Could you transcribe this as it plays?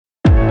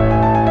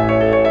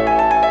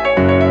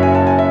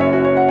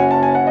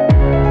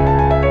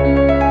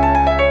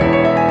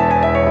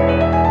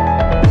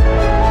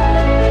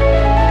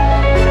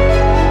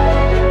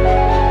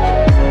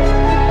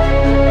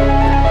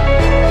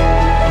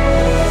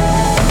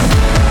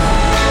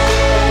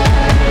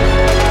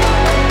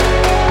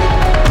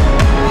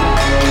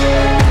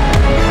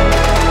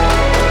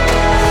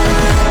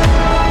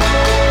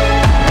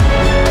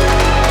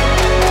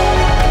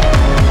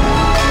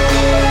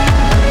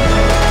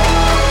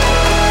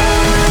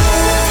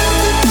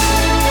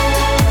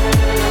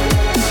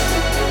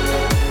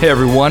Hey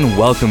everyone,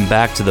 welcome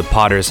back to the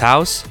Potter's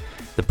House,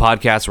 the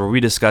podcast where we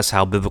discuss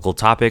how biblical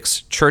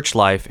topics, church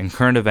life, and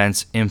current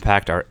events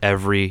impact our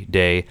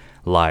everyday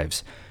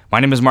lives. My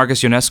name is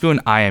Marcus Ionescu,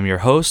 and I am your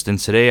host, and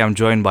today I'm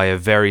joined by a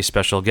very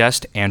special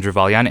guest, Andrew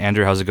Valian.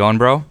 Andrew, how's it going,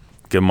 bro?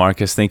 Good,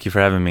 Marcus. Thank you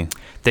for having me.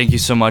 Thank you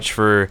so much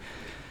for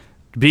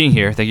being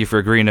here. Thank you for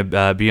agreeing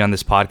to be on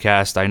this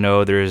podcast. I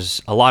know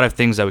there's a lot of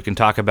things that we can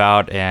talk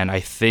about, and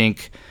I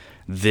think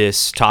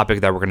this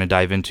topic that we're going to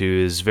dive into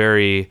is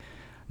very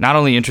not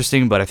only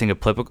interesting, but I think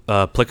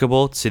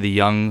applicable to the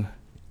young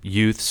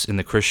youths in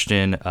the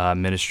Christian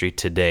ministry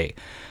today.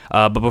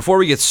 But before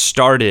we get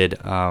started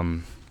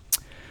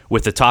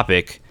with the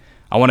topic,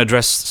 I want to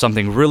address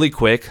something really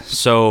quick.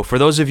 So for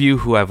those of you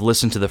who have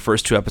listened to the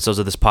first two episodes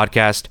of this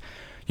podcast,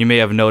 you may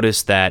have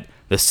noticed that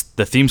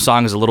the theme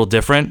song is a little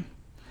different.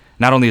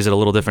 Not only is it a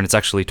little different, it's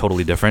actually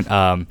totally different.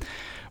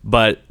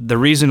 But the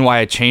reason why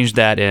I changed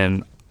that,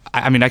 and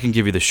I mean, I can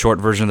give you the short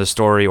version of the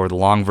story or the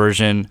long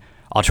version.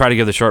 I'll try to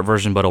give the short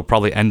version, but it'll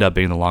probably end up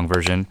being the long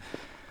version.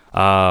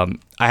 I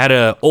had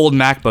an old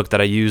MacBook that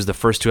I used the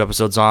first two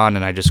episodes on,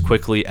 and I just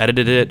quickly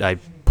edited it. I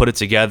put it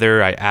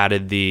together. I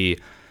added the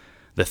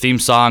theme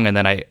song, and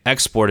then I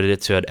exported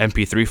it to an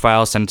MP3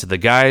 file, sent it to the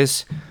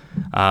guys.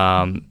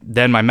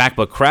 Then my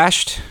MacBook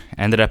crashed.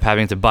 Ended up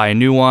having to buy a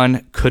new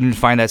one. Couldn't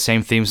find that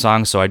same theme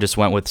song, so I just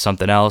went with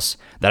something else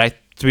that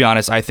to be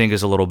honest, I think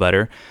is a little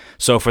better.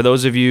 So for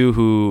those of you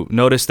who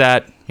noticed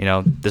that,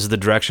 this is the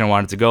direction I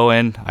wanted to go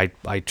in.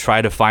 I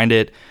tried to find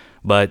it,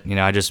 but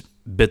I just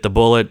bit the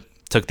bullet,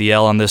 took the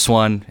L on this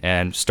one,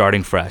 and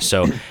starting fresh.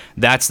 So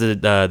that's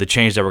the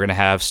change that we're gonna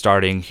have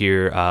starting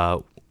here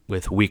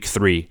with week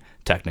 3,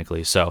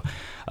 technically. So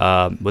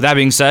with that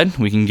being said,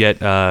 we can get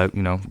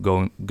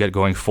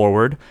going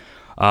forward.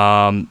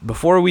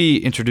 Before we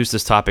introduce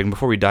this topic,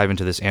 before we dive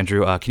into this,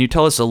 Andrew, can you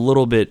tell us a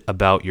little bit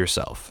about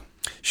yourself?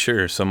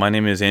 Sure. So my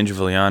name is Andrew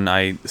Valian.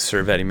 I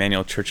serve at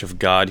Emmanuel Church of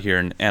God here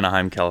in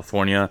Anaheim,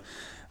 California.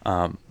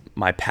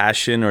 My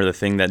passion, or the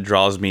thing that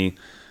draws me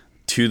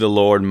to the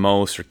Lord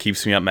most or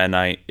keeps me up at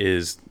night,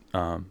 is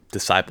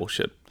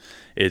discipleship.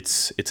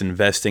 It's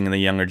investing in the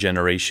younger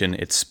generation.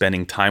 It's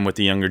spending time with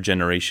the younger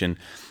generation.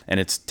 And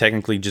it's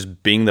technically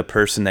just being the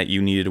person that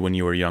you needed when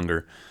you were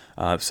younger.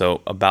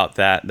 So about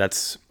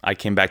that, I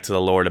came back to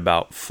the Lord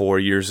about 4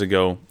 years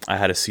ago. I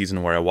had a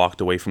season where I walked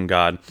away from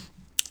God.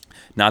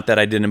 Not that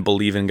I didn't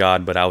believe in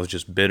God, but I was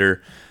just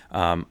bitter.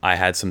 I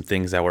had some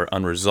things that were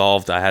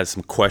unresolved. I had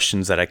some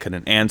questions that I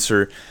couldn't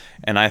answer.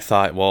 And I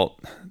thought, well,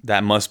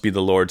 that must be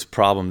the Lord's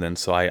problem then.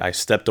 So I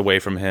stepped away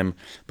from him,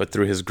 but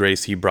through his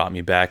grace, he brought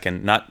me back.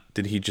 And not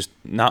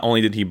only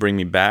did he bring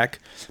me back,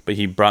 but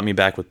he brought me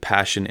back with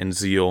passion and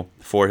zeal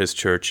for his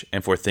church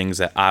and for things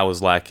that I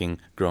was lacking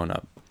growing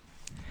up.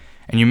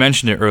 And you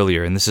mentioned it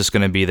earlier, and this is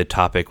going to be the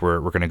topic we're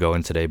going to go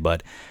in today,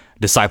 but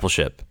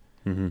discipleship.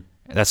 Mm-hmm.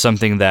 That's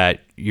something that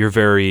you're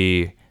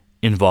very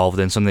involved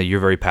in, something that you're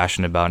very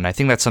passionate about, and I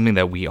think that's something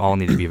that we all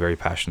need to be very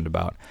passionate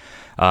about.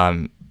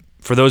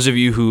 For those of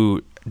you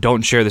who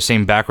don't share the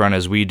same background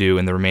as we do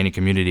in the remaining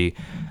community,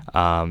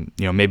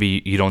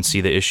 maybe you don't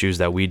see the issues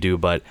that we do,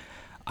 but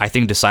I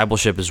think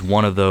discipleship is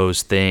one of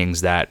those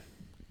things that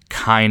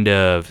kind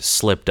of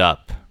slipped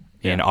up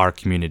in our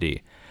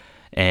community.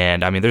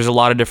 And I mean, there's a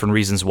lot of different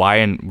reasons why,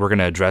 and we're going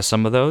to address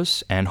some of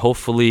those. And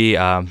hopefully,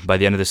 by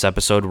the end of this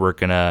episode, we're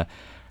going to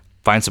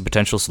find some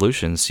potential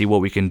solutions, see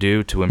what we can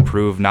do to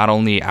improve not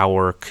only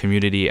our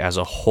community as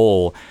a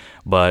whole,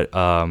 but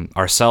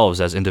ourselves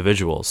as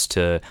individuals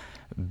to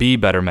be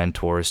better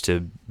mentors, to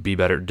be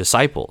better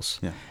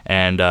disciples. Yeah.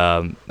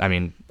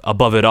 And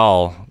above it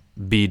all,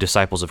 be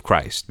disciples of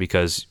Christ,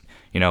 because,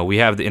 we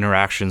have the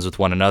interactions with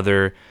one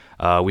another,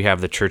 we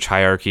have the church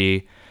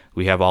hierarchy,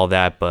 we have all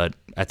that, but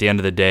at the end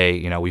of the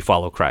day, we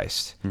follow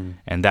Christ. Mm-hmm.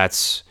 And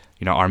that's,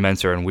 our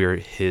mentor, and we're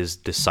his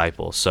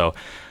disciples. So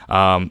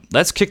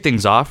let's kick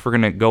things off. We're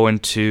going to go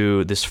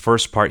into this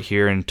first part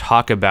here and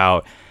talk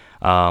about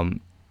kind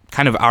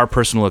of our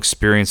personal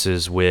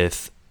experiences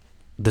with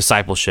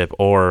discipleship,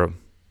 or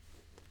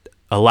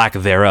a lack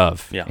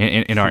thereof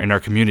in our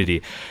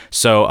community.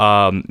 So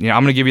I'm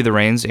going to give you the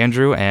reins,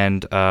 Andrew,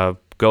 and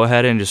go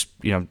ahead and just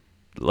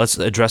let's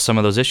address some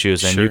of those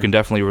issues, and you can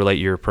definitely relate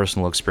your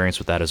personal experience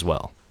with that as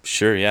well.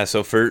 Sure, yeah.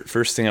 So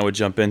first thing I would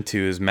jump into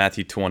is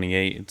Matthew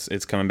 28.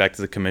 It's coming back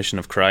to the commission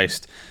of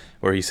Christ,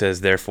 where he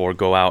says, "Therefore,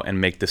 go out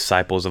and make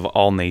disciples of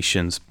all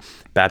nations,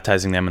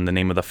 baptizing them in the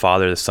name of the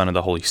Father, the Son, and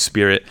the Holy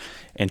Spirit,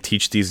 and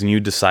teach these new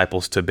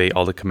disciples to obey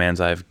all the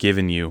commands I have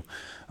given you."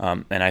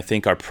 And I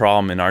think our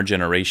problem in our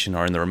generation,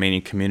 or in the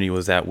remaining community,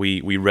 was that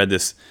we read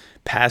this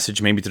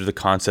passage maybe through the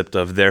concept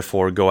of,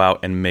 therefore, go out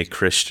and make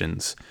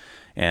Christians,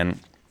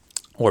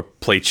 or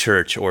play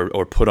church,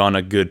 or put on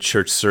a good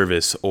church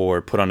service,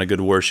 or put on a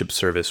good worship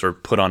service, or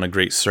put on a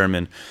great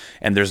sermon.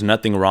 And there's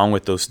nothing wrong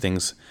with those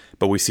things,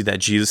 but we see that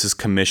Jesus'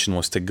 commission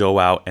was to go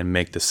out and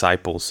make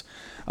disciples.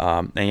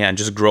 And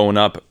just growing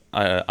up,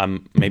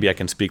 maybe I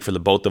can speak for the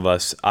both of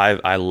us.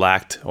 I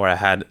lacked, or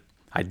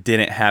I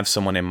didn't have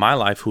someone in my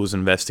life who was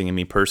investing in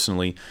me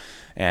personally,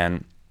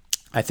 and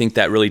I think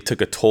that really took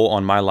a toll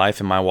on my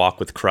life and my walk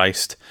with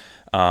Christ.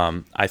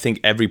 I think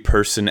every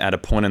person at a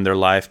point in their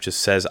life just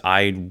says,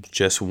 I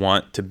just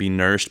want to be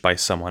nourished by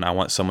someone. I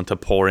want someone to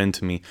pour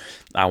into me.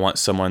 I want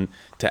someone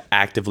to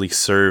actively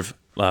serve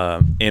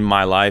in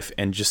my life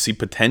and just see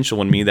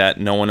potential in me that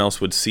no one else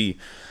would see.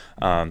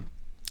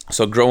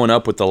 So growing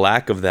up with the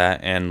lack of that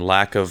and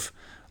lack of,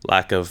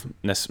 I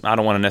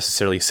don't want to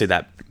necessarily say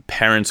that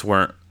parents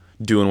weren't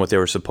doing what they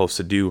were supposed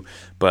to do,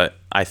 but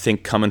I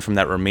think coming from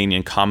that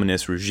Romanian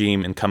communist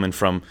regime and coming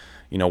from,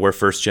 we're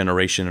first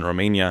generation in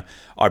Romania,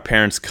 our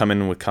parents come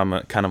in with kind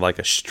of like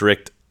a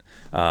strict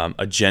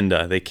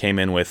agenda. They came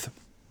in with,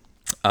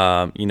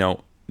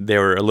 they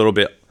were a little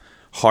bit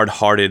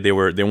hard-hearted. They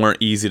weren't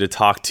easy to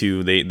talk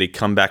to. They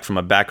come back from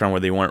a background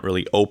where they weren't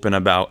really open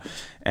about.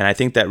 And I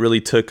think that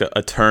really took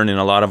a turn in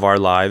a lot of our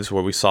lives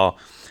where we saw,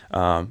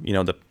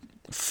 the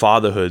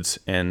fatherhoods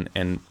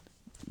and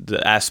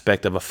the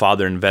aspect of a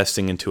father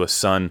investing into a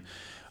son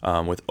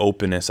with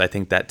openness. I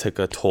think that took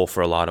a toll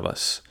for a lot of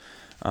us.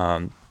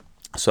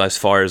 So as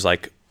far as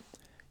like,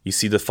 you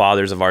see the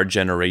fathers of our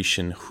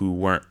generation who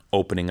weren't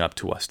opening up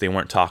to us. They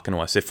weren't talking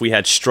to us. If we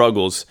had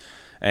struggles,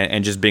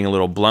 and just being a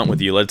little blunt with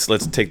you, let's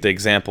take the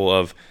example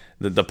of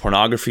the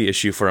pornography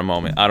issue for a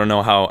moment. I don't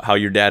know how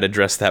your dad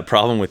addressed that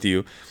problem with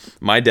you.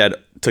 My dad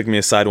took me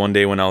aside one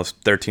day when I was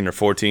 13 or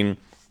 14,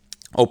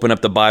 opened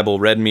up the Bible,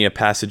 read me a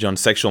passage on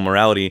sexual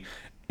morality,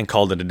 and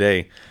called it a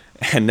day.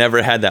 And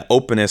never had that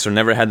openness or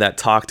never had that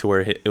talk to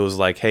where it was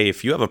like, hey,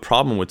 if you have a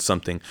problem with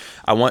something,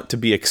 I want to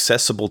be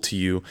accessible to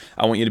you.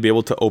 I want you to be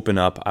able to open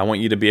up. I want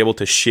you to be able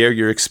to share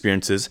your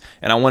experiences,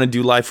 and I want to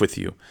do life with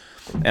you.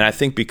 And I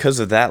think because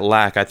of that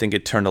lack, I think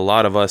it turned a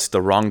lot of us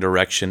the wrong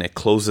direction. It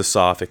closed us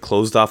off. It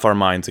closed off our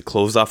minds. It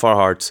closed off our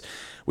hearts.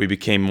 We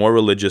became more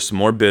religious,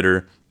 more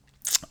bitter.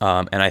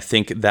 And I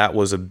think that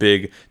was a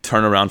big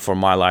turnaround for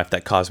my life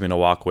that caused me to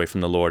walk away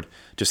from the Lord,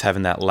 just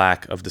having that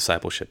lack of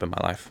discipleship in my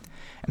life.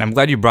 And I'm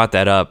glad you brought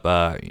that up,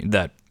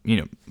 that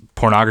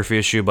pornography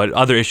issue, but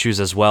other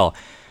issues as well.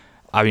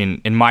 I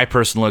mean, in my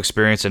personal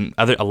experience and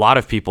a lot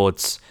of people,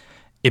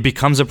 it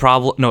becomes a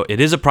problem. No,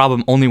 it is a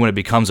problem only when it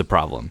becomes a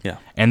problem. Yeah.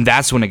 And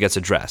that's when it gets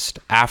addressed.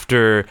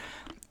 After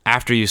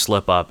you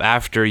slip up,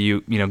 after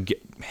you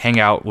hang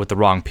out with the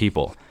wrong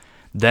people,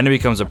 then it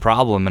becomes a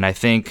problem. And I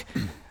think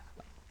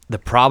the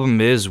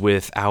problem is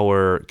with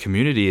our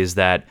community is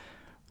that,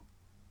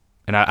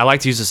 and I like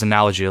to use this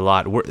analogy a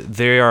lot,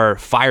 they are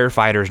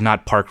firefighters,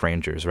 not park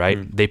rangers,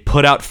 right? They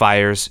put out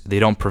fires, they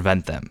don't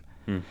prevent them.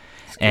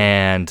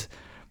 And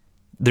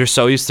they're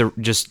so used to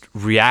just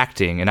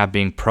reacting and not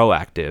being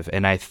proactive.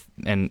 And I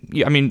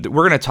mean,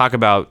 we're going to talk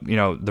about,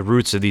 the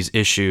roots of these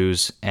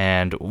issues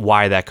and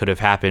why that could have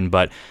happened.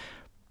 But,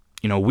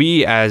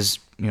 we as,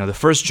 the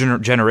first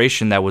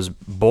generation that was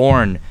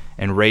born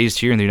and raised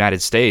here in the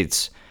United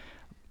States,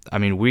 I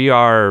mean, we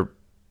are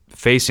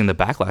facing the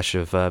backlash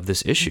of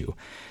this issue.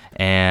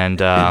 And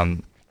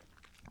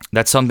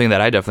that's something that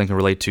I definitely can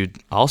relate to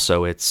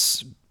also.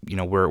 It's,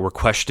 we're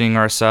questioning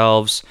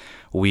ourselves.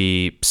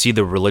 We see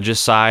the religious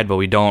side, but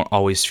we don't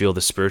always feel the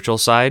spiritual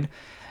side.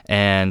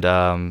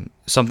 And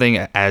something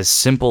as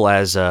simple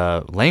as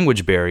a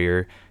language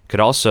barrier could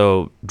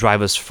also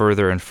drive us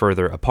further and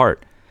further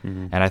apart.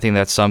 Mm-hmm. And I think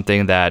that's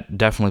something that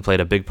definitely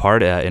played a big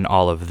part in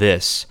all of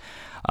this.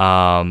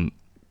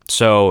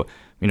 So,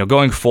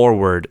 going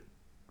forward,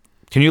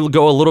 can you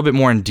go a little bit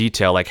more in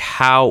detail? Like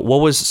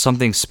what was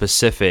something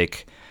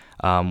specific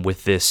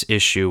with this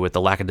issue, with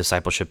the lack of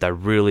discipleship, that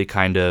really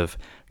kind of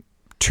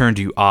turned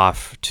you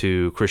off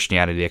to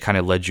Christianity? It kind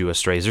of led you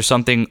astray. Is there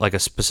something like a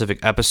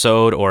specific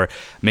episode or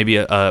maybe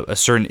a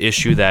certain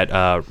issue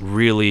that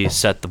really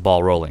set the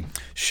ball rolling?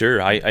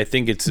 Sure. I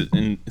think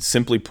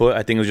simply put,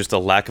 I think it was just a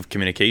lack of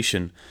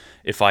communication.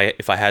 If I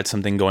had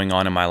something going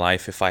on in my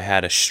life, if I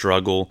had a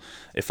struggle,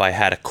 if I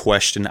had a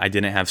question, I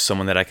didn't have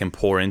someone that I can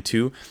pour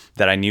into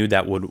that I knew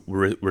that would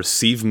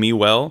receive me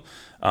well,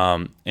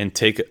 and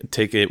take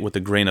it with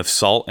a grain of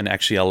salt and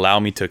actually allow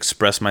me to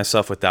express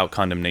myself without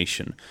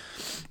condemnation.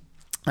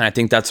 And I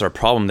think that's our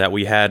problem, that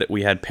we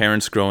had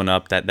parents growing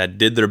up that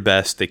did their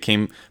best. They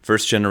came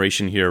first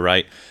generation here,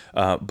 right?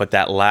 But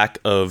that lack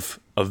of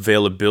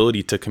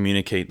availability to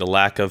communicate, the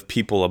lack of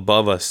people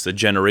above us, the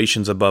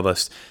generations above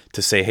us,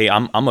 to say, hey,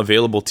 I'm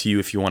available to you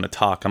if you want to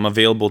talk. I'm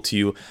available to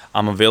you.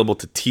 I'm available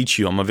to teach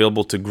you. I'm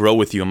available to grow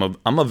with you.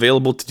 I'm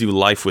available to do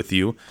life with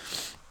you.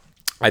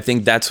 I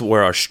think that's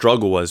where our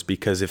struggle was,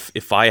 because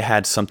if I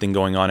had something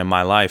going on in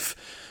my life,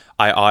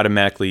 I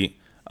automatically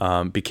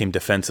became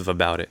defensive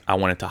about it. I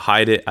wanted to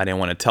hide it. I didn't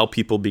want to tell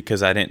people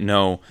because I didn't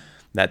know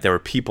that there were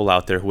people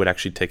out there who would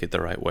actually take it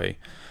the right way.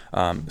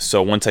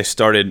 So once I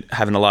started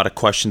having a lot of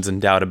questions and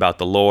doubt about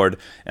the Lord,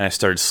 and I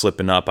started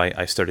slipping up,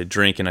 I started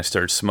drinking, I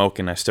started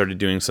smoking, I started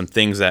doing some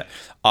things that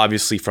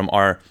obviously from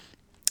our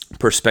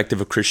perspective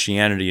of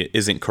Christianity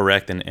isn't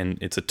correct, and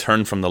it's a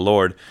turn from the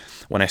Lord.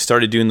 When I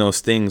started doing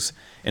those things,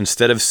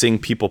 instead of seeing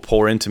people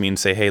pour into me and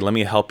say, hey, let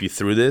me help you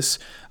through this,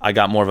 I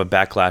got more of a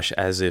backlash,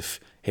 as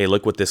if, hey,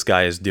 look what this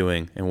guy is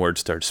doing, and word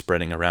started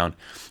spreading around.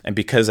 And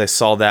because I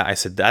saw that, I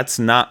said, that's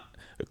not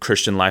a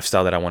Christian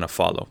lifestyle that I want to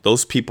follow.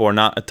 Those people are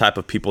not a type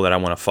of people that I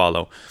want to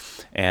follow.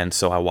 And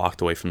so I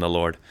walked away from the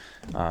Lord.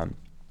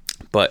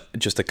 But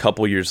just a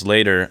couple years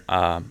later,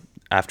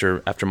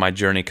 after my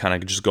journey kind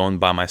of just going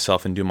by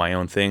myself and do my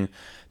own thing,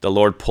 the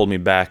Lord pulled me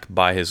back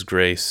by his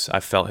grace. I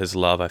felt his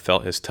love. I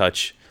felt his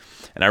touch.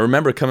 And I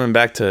remember coming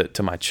back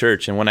to my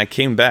church. And when I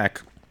came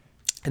back,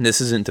 and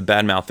this isn't to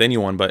badmouth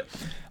anyone, but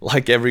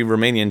like every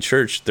Romanian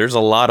church, there's a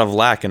lot of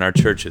lack in our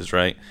churches,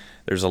 right?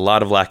 There's a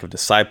lot of lack of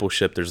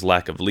discipleship. There's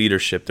lack of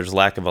leadership. There's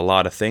lack of a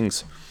lot of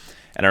things.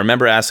 And I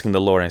remember asking the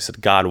Lord, and I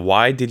said, God,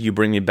 why did you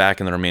bring me back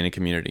in the Romanian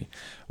community?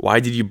 Why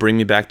did you bring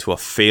me back to a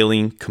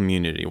failing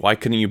community? Why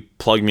couldn't you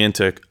plug me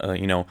into,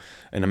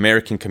 an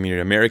American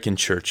community, American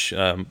church,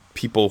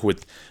 people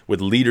with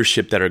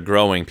leadership that are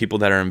growing, people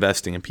that are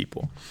investing in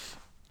people?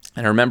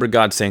 And I remember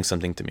God saying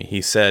something to me.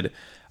 He said,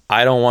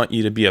 I don't want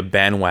you to be a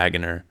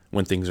bandwagoner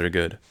when things are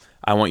good.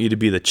 I want you to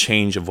be the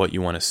change of what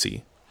you want to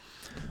see.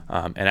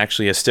 And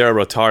actually, Esther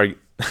Rotari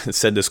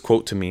said this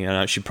quote to me,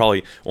 and she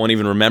probably won't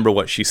even remember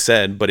what she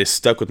said, but it's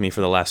stuck with me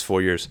for the last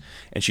 4 years.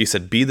 And she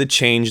said, be the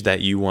change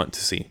that you want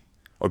to see,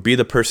 or be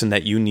the person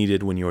that you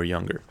needed when you were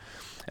younger.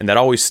 And that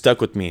always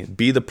stuck with me.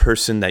 Be the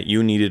person that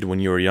you needed when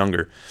you were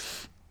younger.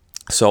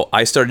 So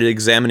I started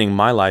examining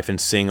my life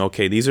and seeing,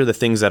 okay, these are the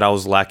things that I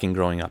was lacking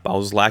growing up. I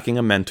was lacking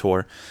a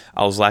mentor.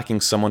 I was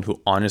lacking someone who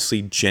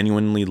honestly,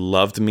 genuinely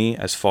loved me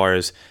as far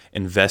as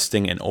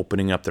investing and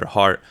opening up their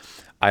heart.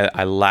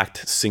 I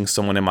lacked seeing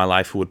someone in my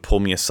life who would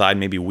pull me aside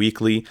maybe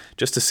weekly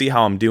just to see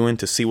how I'm doing,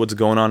 to see what's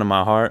going on in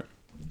my heart.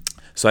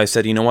 So I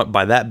said, you know what,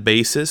 by that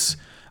basis,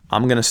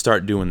 I'm going to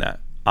start doing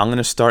that. I'm going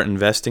to start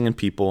investing in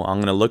people. I'm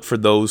going to look for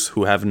those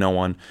who have no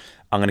one.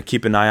 I'm going to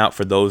keep an eye out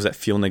for those that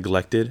feel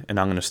neglected, and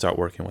I'm going to start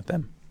working with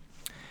them.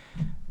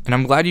 And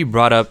I'm glad you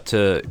brought up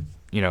the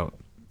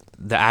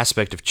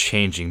aspect of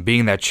changing,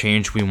 being that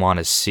change we want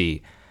to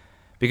see.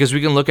 Because we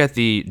can look at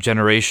the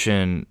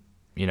generation,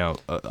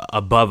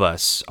 above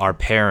us, our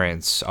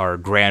parents, our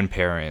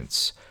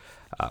grandparents,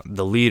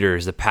 the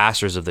leaders, the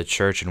pastors of the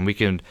church, and we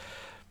can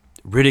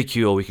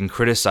ridicule, we can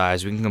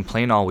criticize, we can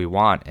complain all we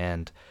want.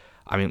 And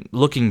I mean,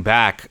 looking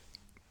back,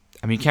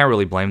 you can't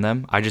really blame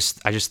them. I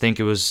just think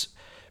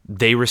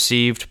they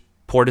received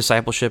poor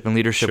discipleship and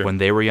leadership Sure. when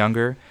they were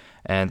younger,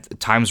 and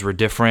times were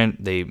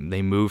different. They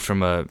moved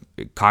from a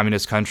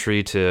communist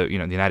country to the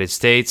United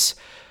States.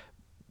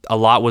 A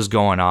lot was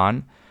going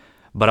on,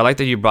 but I like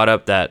that you brought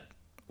up that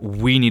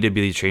we need to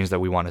be the change that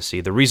we want to see.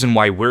 The reason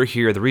why we're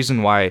here, the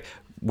reason why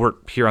we're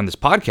here on this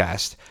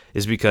podcast,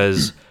 is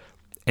because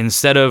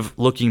instead of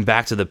looking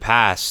back to the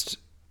past,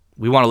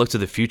 we want to look to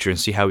the future and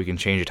see how we can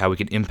change it, how we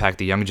can impact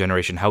the young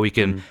generation, how we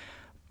can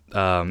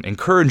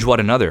encourage one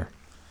another.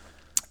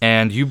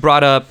 And you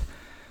brought up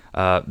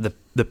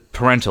the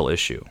parental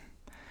issue.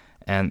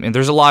 And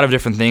there's a lot of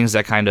different things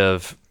that kind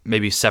of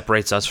maybe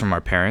separates us from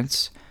our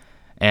parents.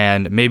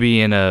 And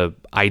maybe in a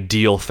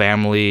ideal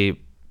family,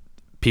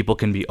 people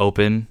can be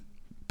open.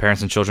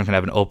 Parents and children can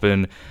have an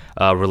open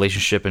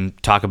relationship and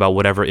talk about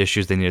whatever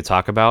issues they need to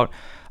talk about.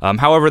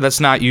 However, that's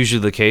not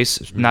usually the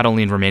case, not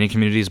only in Romanian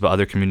communities, but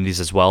other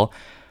communities as well.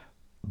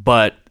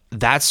 But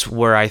that's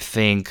where I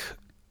think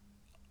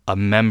a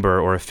member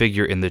or a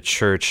figure in the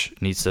church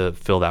needs to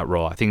fill that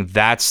role. I think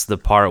that's the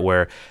part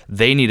where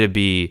they need to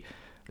be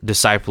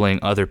discipling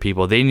other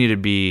people. They need to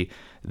be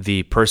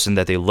the person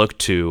that they look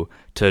to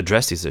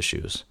address these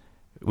issues.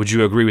 Would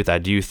you agree with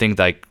that? Do you think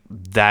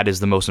that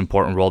is the most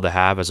important role to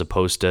have as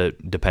opposed to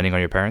depending on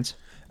your parents?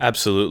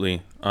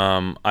 Absolutely.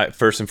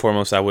 First and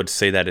foremost, I would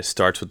say that it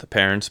starts with the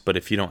parents, but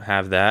if you don't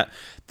have that,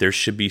 there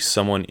should be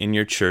someone in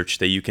your church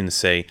that you can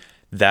say,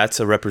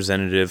 that's a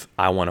representative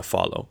I want to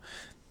follow.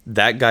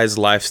 That guy's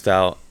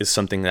lifestyle is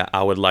something that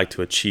I would like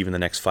to achieve in the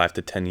next 5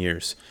 to 10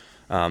 years.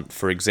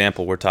 For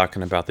example, we're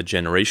talking about the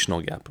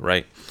generational gap,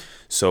 right?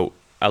 So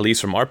at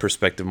least from our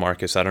perspective,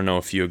 Marcus, I don't know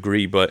if you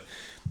agree, but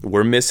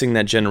we're missing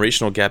that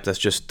generational gap that's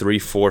just 3,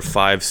 4,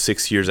 5,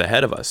 6 years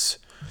ahead of us.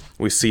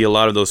 We see a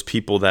lot of those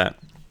people that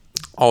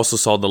also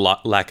saw the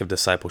lack of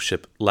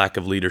discipleship, lack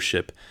of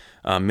leadership.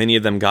 Many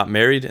of them got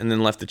married and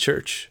then left the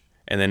church.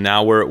 And then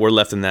now we're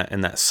left in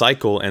that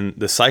cycle. And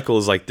the cycle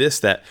is like this,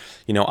 that,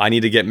 I need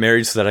to get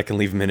married so that I can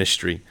leave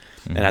ministry.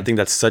 Mm-hmm. And I think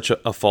that's such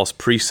a false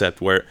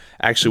precept, where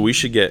actually we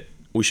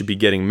should be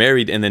getting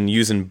married and then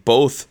using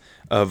both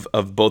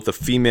of both the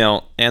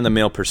female and the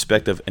male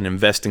perspective and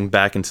investing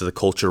back into the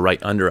culture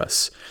right under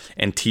us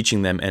and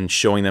teaching them and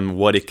showing them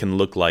what it can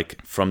look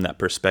like from that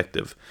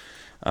perspective.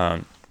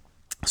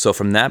 So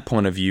from that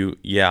point of view,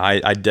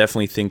 I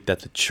definitely think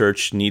that the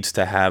church needs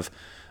to have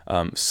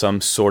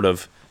some sort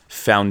of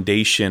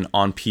foundation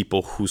on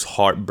people whose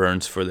heart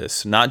burns for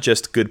this. Not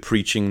just good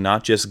preaching,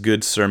 not just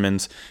good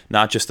sermons,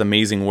 not just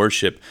amazing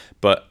worship,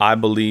 but I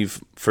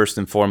believe first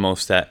and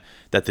foremost that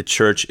the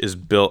church is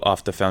built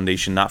off the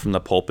foundation, not from the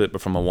pulpit,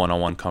 but from a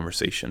one-on-one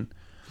conversation,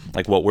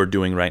 like what we're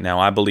doing right now.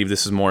 I believe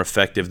this is more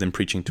effective than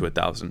preaching to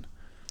 1,000.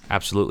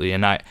 Absolutely.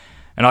 And I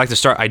like to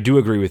start, I do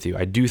agree with you.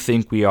 I do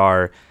think we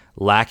are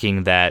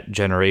lacking that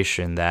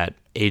generation that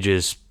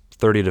ages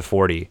 30 to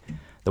 40,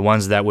 the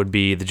ones that would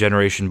be the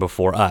generation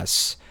before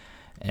us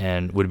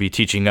and would be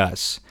teaching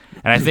us.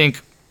 And I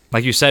think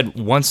like you said,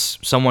 once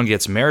someone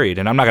gets married,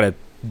 and I'm not going to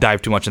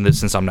dive too much into this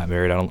since I'm not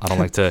married. I don't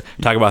like to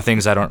talk about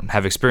things I don't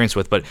have experience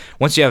with. But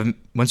once you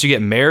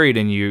get married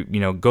and you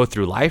go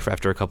through life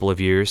after a couple of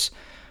years,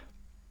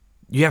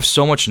 you have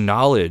so much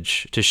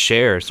knowledge to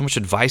share, so much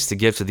advice to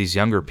give to these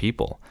younger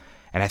people.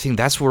 And I think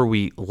that's where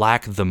we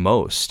lack the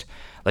most.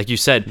 Like you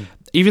said,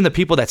 even the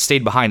people that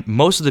stayed behind,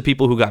 most of the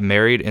people who got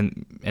married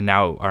and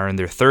now are in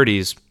their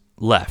 30s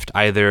left,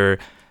 either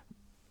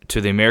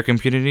to the American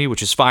community,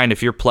 which is fine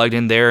if you're plugged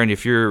in there and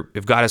if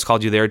God has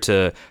called you there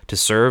to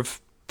serve.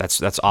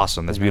 That's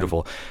awesome. That's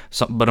beautiful.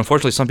 But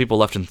unfortunately, some people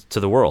left into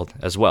the world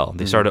as well.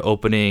 They started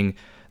opening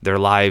their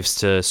lives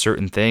to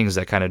certain things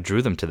that kind of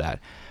drew them to that.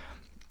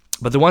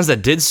 But the ones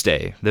that did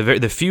stay,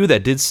 the few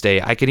that did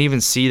stay, I can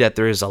even see that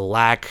there is a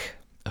lack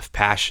of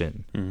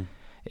passion.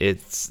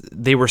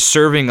 They were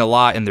serving a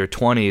lot in their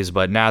 20s,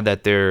 but now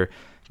that they're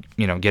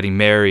getting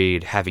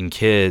married, having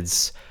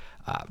kids,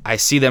 I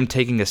see them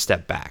taking a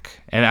step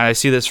back. And I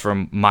see this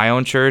from my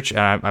own church, and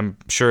I'm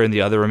sure in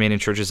the other remaining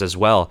churches as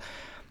well.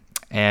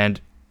 And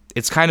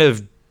it's kind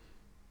of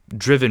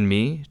driven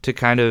me to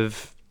kind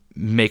of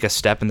make a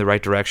step in the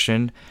right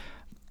direction.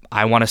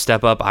 I want to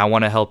step up. I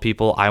want to help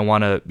people. I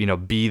want to,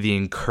 be the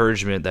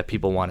encouragement that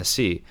people want to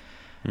see.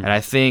 And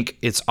I think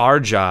it's our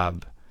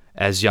job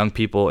as young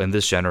people in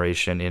this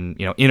generation,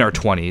 in our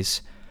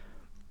 20s,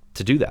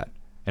 to do that.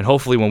 And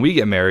hopefully when we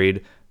get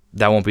married,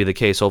 that won't be the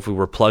case. Hopefully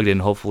we're plugged in.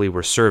 Hopefully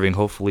we're serving.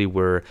 Hopefully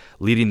we're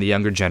leading the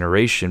younger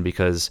generation,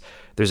 because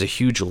there's a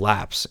huge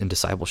lapse in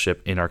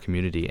discipleship in our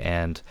community.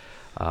 And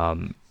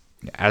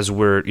as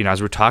we're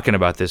talking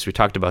about this, we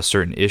talked about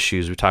certain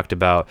issues. We talked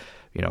about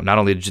not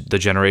only the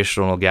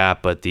generational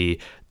gap, but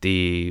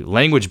the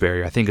language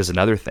barrier, I think, is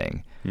another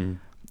thing.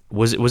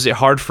 Was it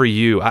hard for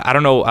you? I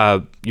don't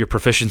know your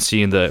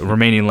proficiency in the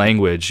Romanian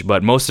language,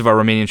 but most of our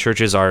Romanian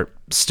churches are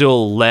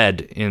still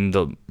led in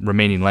the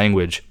Romanian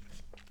language.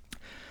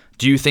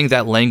 Do you think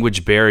that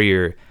language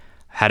barrier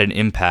had an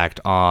impact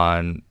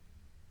on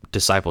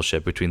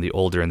discipleship between the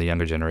older and the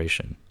younger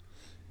generation?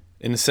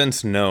 In a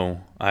sense, no.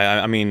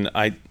 I mean,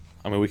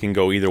 we can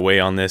go either way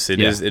on this.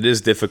 It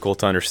is difficult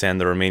to understand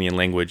the Romanian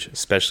language,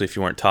 especially if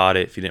you weren't taught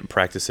it, if you didn't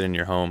practice it in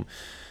your home.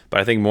 But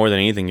I think more than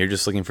anything, you're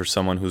just looking for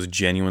someone who's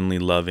genuinely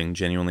loving,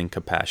 genuinely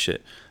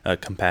compassionate.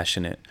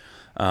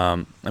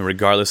 And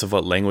regardless of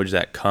what language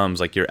that comes,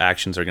 like, your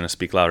actions are going to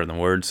speak louder than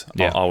words.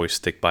 I'll always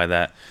stick by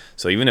that.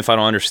 So even if I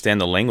don't understand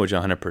the language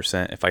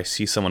 100%, if I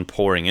see someone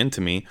pouring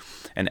into me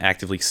and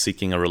actively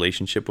seeking a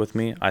relationship with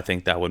me, I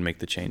think that would make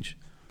the change.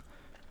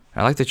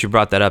 I like that you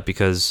brought that up,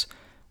 because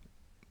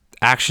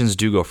actions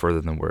do go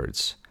further than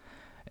words.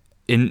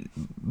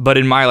 But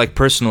in my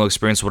personal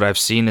experience, what I've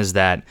seen is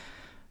that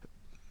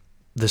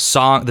the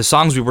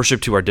songs we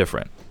worship to are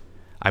different.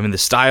 I mean, the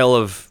style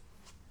of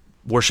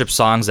worship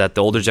songs that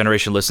the older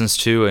generation listens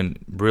to and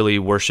really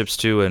worships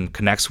to and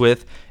connects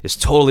with is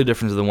totally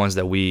different to the ones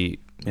that we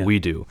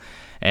do.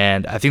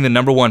 And I think the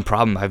number one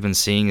problem I've been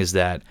seeing is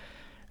that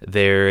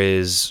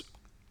there's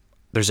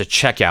a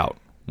checkout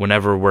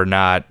whenever we're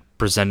not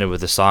presented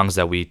with the songs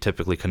that we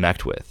typically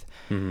connect with.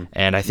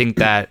 And I think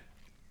that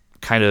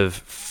kind of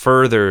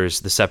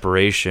furthers the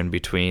separation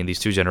between these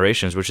two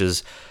generations, which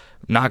is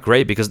not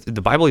great, because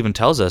the Bible even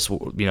tells us,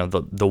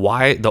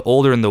 the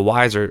older and the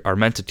wise are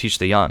meant to teach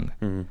the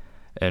young,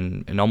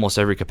 and in almost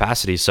every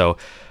capacity. So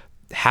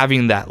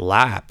having that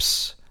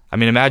lapse, I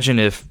mean, imagine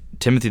if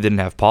Timothy didn't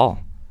have Paul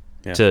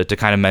to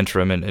kind of mentor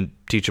him and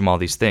teach him all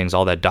these things,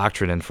 all that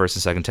doctrine in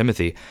 1st and 2nd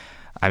Timothy.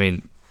 I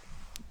mean,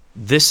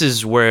 this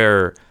is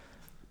where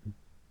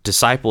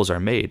disciples are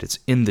made. It's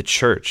in the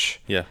church.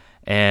 Yeah.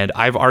 And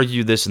I've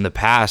argued this in the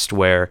past,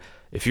 where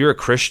if you're a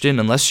Christian,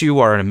 unless you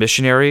are a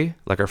missionary,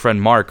 like our friend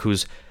Mark,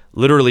 who's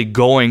literally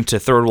going to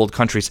third world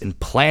countries and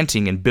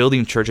planting and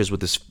building churches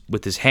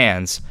with his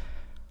hands,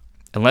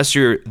 unless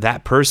you're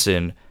that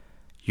person,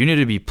 you need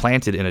to be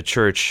planted in a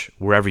church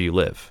wherever you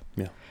live.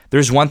 Yeah.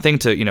 There's one thing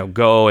to,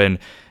 go and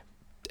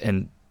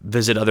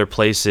visit other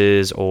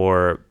places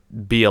or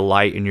be a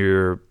light in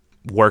your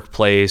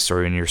workplace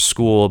or in your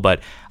school, but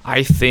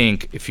I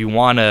think if you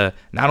want to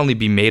not only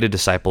be made a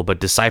disciple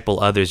but disciple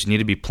others, you need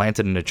to be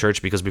planted in a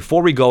church, because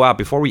before we go out,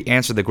 before we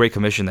answer the Great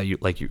Commission that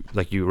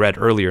you read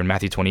earlier in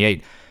Matthew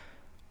 28,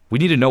 we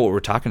need to know what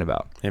we're talking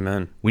about.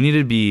 Amen. We need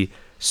to be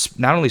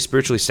not only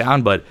spiritually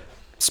sound but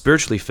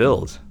spiritually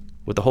filled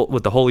with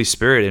the Holy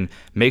Spirit, and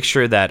make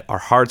sure that our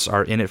hearts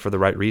are in it for the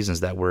right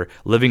reasons, that we're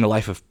living a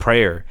life of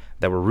prayer,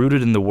 that we're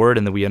rooted in the Word,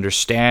 and that we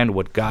understand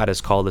what God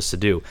has called us to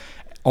do.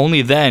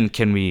 Only then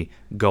can we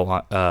go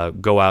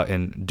out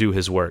and do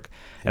His work.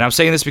 And I'm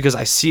saying this because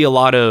I see a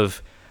lot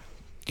of,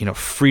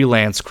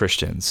 freelance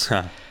Christians.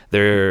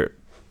 They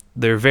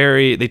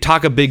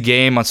talk a big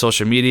game on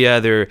social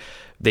media.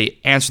 They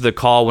answer the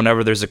call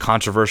whenever there's a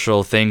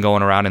controversial thing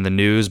going around in the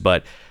news,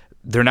 but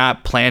they're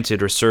not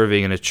planted or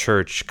serving in a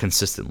church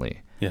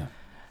consistently. Yeah.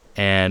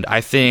 And I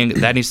think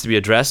that needs to be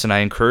addressed. And I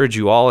encourage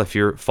you all, if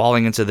you're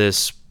falling into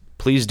this,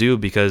 please do,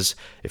 because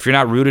if you're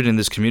not rooted in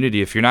this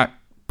community, if you're not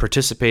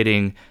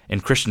participating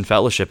in Christian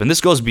fellowship, and this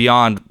goes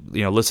beyond,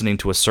 listening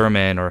to a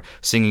sermon or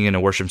singing in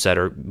a worship set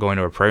or going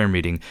to a prayer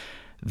meeting.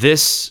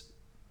 This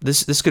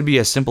could be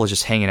as simple as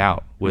just hanging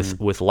out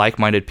with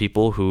like-minded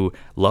people who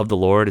love the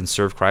Lord and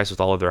serve Christ with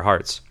all of their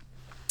hearts.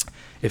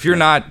 If you're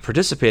not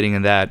participating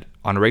in that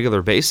on a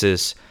regular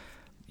basis,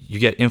 you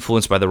get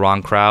influenced by the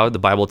wrong crowd. The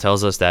Bible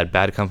tells us that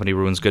bad company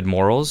ruins good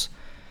morals,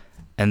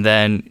 and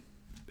then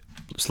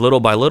just little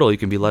by little you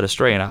can be led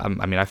astray.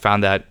 And I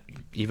found that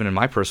even in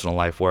my personal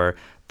life, where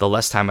the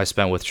less time I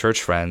spent with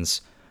church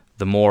friends,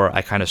 the more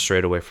I kind of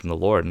strayed away from the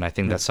Lord. And I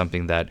think that's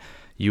something that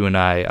you and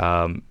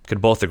I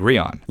could both agree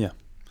on. Yeah.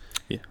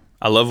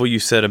 I love what you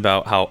said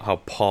about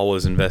how Paul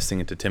was investing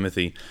into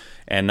Timothy.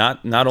 And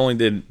not only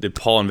did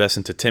Paul invest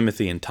into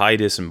Timothy and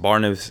Titus and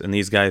Barnabas and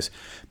these guys,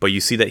 but you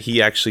see that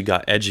he actually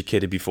got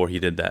educated before he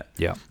did that.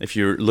 Yeah. If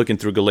you're looking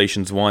through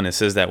Galatians 1, it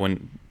says that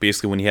when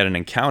he had an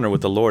encounter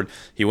with the Lord,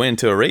 he went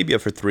into Arabia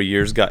for 3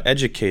 years, got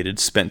educated,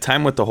 spent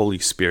time with the Holy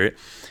Spirit,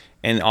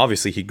 and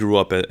obviously he grew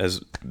up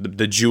as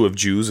the Jew of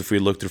Jews. If we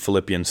look through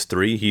Philippians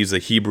 3, he's a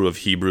Hebrew of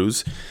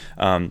Hebrews.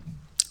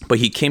 But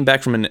he came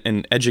back from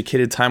an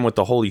educated time with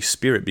the Holy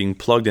Spirit, being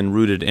plugged and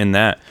rooted in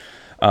that.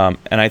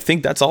 And I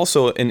think that's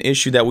also an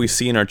issue that we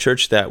see in our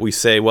church, that we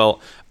say,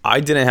 well, I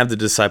didn't have the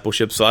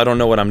discipleship, so I don't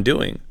know what I'm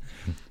doing.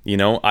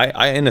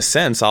 I in a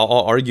sense, I'll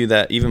argue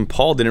that even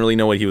Paul didn't really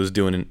know what he was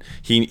doing. And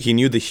he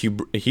knew the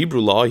Hebrew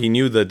law, he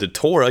knew the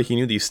Torah, he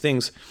knew these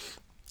things.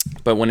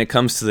 But when it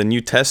comes to the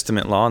New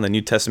Testament law and the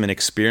New Testament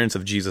experience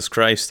of Jesus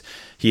Christ,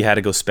 he had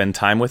to go spend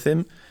time with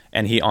him.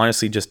 And he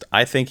honestly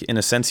I think in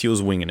a sense, he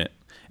was winging it.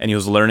 And he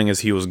was learning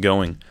as he was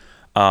going.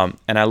 And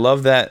I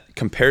love that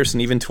comparison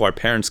even to our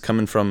parents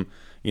coming from,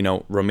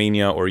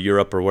 Romania or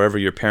Europe or wherever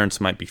your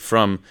parents might be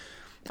from.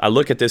 I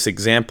look at this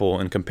example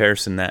in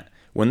comparison that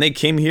when they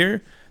came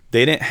here,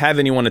 they didn't have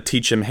anyone to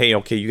teach them, hey,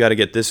 okay, you got to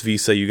get this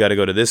visa, you got to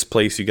go to this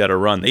place, you got to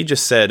run. They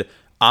just said,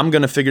 I'm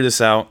going to figure this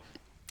out.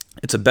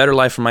 It's a better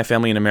life for my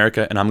family in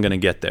America, and I'm going to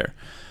get there.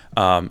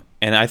 And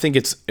I think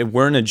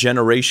we're in a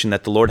generation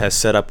that the Lord has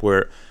set up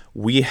where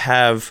we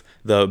have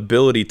the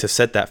ability to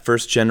set that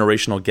first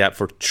generational gap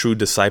for true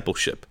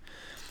discipleship,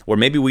 where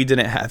maybe we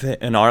didn't have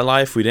it in our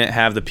life, we didn't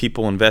have the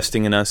people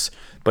investing in us,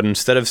 but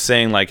instead of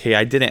saying like, hey,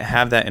 I didn't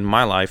have that in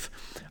my life,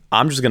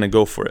 I'm just going to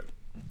go for it.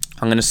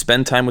 I'm going to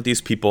spend time with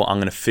these people, I'm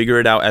going to figure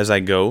it out as I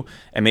go,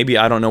 and maybe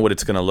I don't know what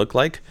it's going to look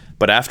like,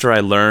 but after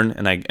I learn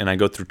and I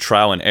go through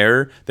trial and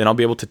error, then I'll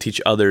be able to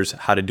teach others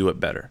how to do it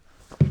better.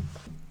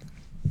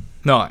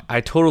 No,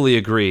 I totally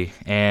agree,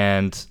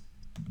 and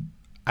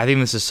I think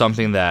this is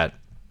something that,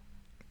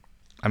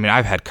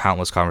 I've had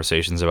countless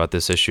conversations about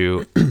this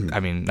issue.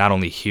 Not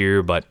only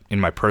here, but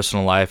in my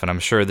personal life. And I'm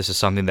sure this is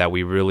something that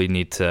we really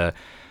need to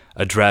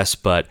address.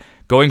 But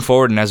going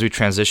forward, and as we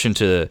transition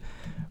to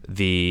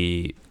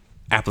the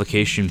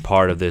application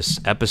part of this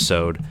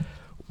episode,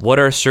 what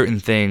are certain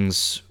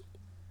things,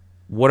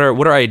 what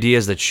are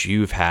ideas that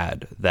you've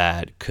had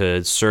that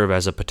could serve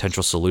as a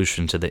potential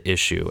solution to the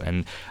issue?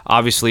 And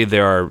obviously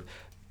there are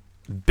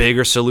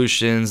bigger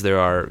solutions, there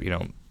are,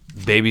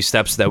 baby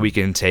steps that we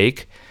can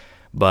take,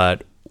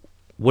 but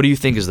what do you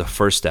think is the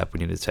first step we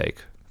need to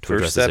take to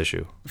address this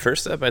issue?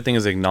 First step, I think,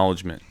 is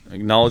acknowledgement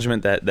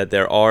that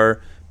there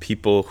are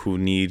people who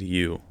need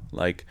you.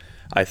 Like,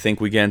 I think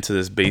we get into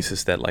this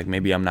basis that like,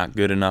 maybe I'm not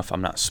good enough,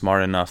 I'm not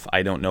smart enough,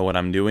 I don't know what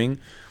I'm doing.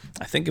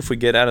 I think if we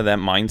get out of that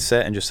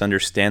mindset and just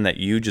understand that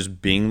you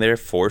just being there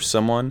for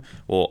someone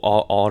will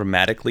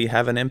automatically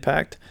have an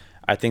impact,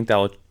 I think that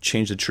will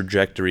change the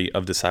trajectory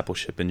of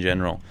discipleship in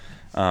general.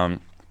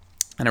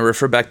 And I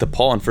refer back to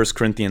Paul in 1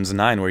 Corinthians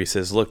 9, where he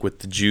says, look, with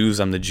the Jews,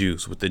 I'm the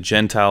Jews. With the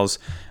Gentiles,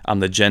 I'm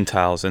the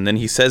Gentiles. And then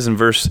he says in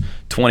verse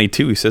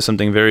 22, he says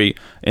something very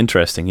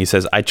interesting. He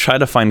says, I try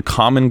to find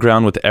common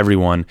ground with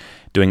everyone,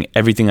 doing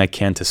everything I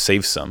can to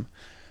save some.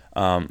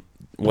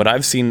 What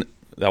I've seen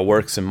that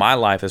works in my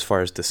life as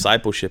far as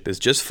discipleship is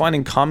just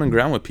finding common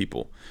ground with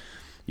people.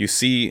 You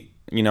see,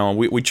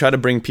 we try to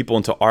bring people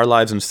into our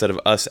lives instead of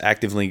us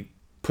actively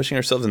pushing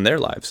ourselves in their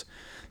lives.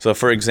 So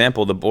for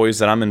example, the boys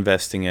that I'm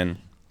investing in,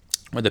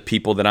 or the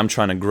people that I'm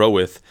trying to grow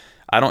with,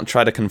 I don't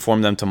try to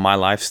conform them to my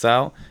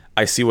lifestyle.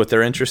 I see what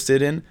they're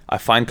interested in, I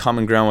find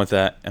common ground with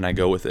that, and I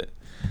go with it.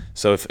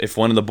 So if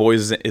one of the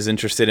boys is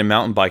interested in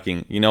mountain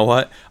biking, you know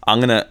what?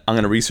 I'm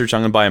gonna research.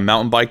 I'm gonna buy a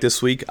mountain bike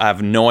this week. I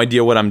have no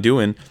idea what I'm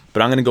doing,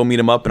 but I'm gonna go meet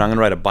him up and I'm gonna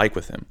ride a bike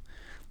with him.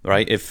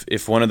 Right?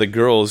 If one of the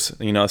girls,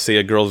 say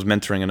a girl's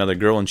mentoring another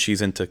girl and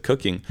she's into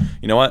cooking,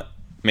 you know what?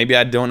 Maybe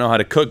I don't know how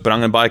to cook, but I'm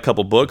gonna buy a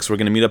couple books. We're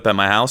gonna meet up at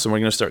my house and we're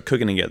gonna start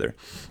cooking together.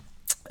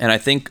 And I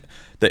think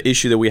the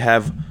issue that we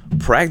have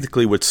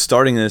practically with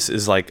starting this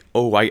is like,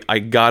 oh, I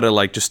gotta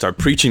like just start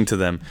preaching to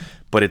them.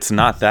 But it's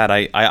not that.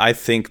 I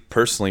think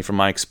personally, from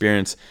my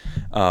experience,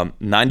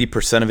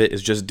 90% of it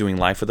is just doing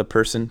life with a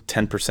person.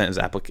 10% is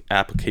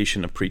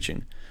application of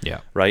preaching. Yeah.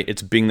 Right?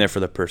 It's being there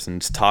for the person.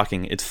 It's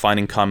talking. It's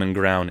finding common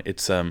ground.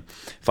 It's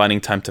finding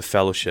time to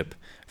fellowship.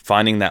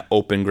 Finding that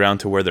open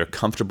ground to where they're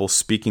comfortable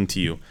speaking to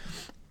you.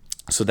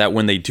 So that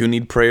when they do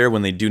need prayer,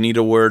 when they do need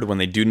a word, when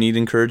they do need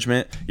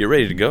encouragement, you're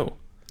ready to go.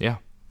 Yeah.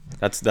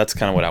 That's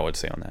kind of what I would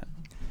say on that.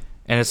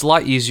 And it's a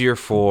lot easier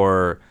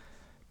for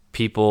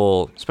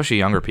people, especially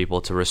younger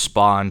people, to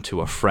respond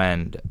to a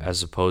friend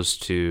as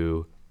opposed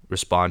to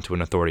respond to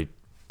an authority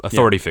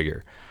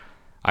figure.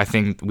 I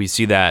think we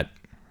see that,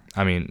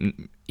 I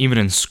mean, even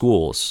in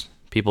schools,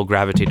 people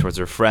gravitate towards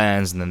their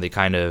friends, and then they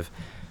kind of,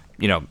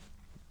 not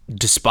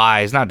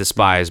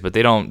despise, but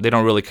they don't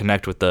really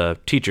connect with the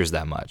teachers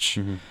that much.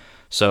 Mm-hmm.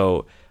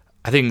 So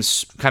I think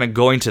kind of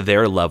going to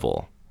their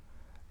level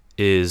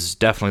is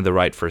definitely the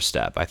right first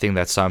step. I think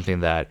that's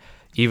something that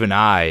even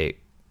I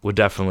would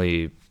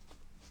definitely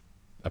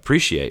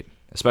appreciate,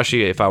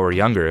 especially if I were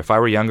younger. If I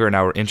were younger and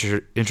I were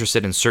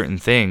interested in certain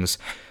things,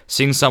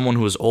 seeing someone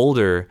who was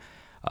older,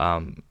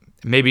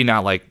 maybe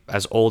not like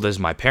as old as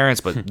my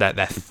parents, but that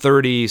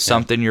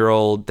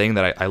 30-something-year-old thing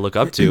that I look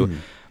up to,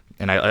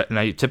 and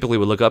I typically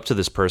would look up to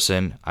this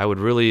person, I would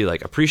really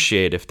like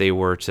appreciate if they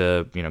were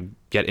to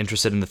get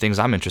interested in the things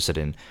I'm interested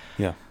in.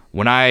 Yeah.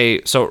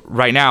 So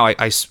right now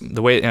I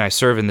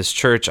serve in this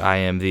church. I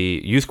am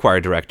the youth choir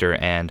director,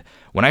 and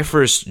when I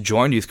first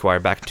joined youth choir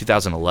back in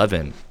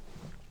 2011,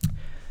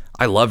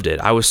 I loved it.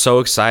 I was so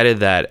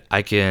excited that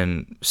I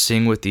can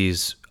sing with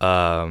these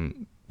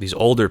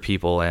older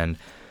people and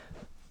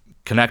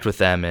connect with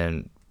them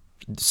and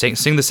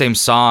sing the same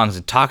songs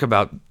and talk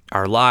about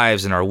our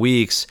lives and our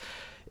weeks.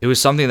 It was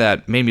something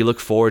that made me look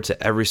forward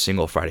to every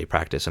single Friday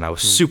practice, and I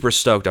was super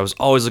stoked. I was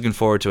always looking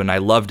forward to it, and I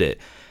loved it.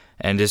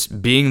 And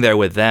just being there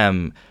with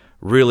them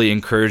really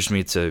encouraged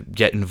me to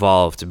get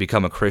involved, to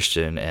become a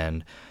Christian.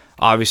 And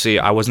obviously,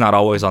 I was not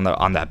always on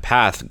that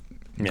path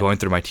going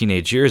through my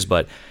teenage years,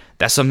 but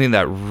that's something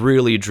that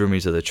really drew me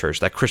to the church,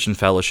 that Christian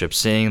fellowship,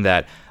 seeing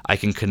that I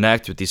can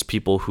connect with these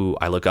people who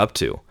I look up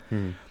to.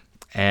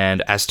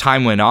 And as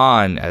time went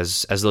on,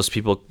 as those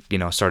people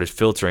started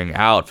filtering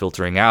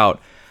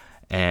out,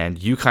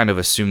 and you kind of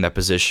assume that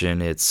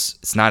position,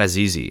 it's not as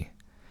easy.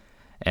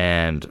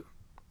 And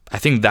I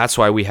think that's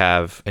why we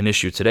have an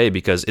issue today,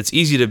 because it's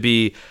easy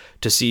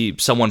to see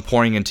someone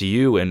pouring into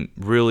you and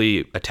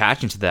really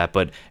attaching to that,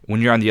 but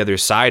when you're on the other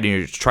side and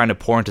you're trying to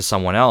pour into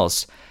someone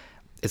else,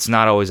 it's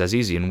not always as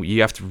easy, and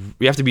you have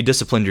to be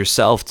disciplined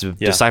yourself to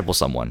disciple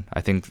someone.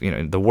 I think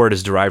the word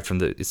is derived from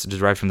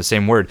the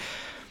same word,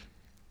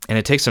 and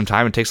it takes some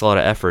time. It takes a lot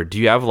of effort. Do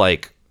you have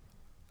like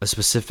a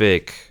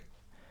specific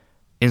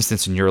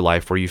instance in your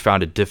life where you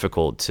found it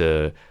difficult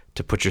to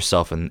put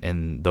yourself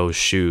in those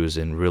shoes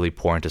and really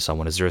pour into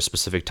someone? Is there a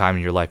specific time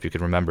in your life you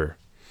can remember?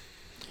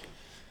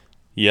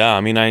 Yeah,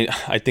 I mean,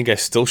 I think I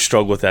still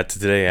struggle with that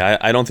today.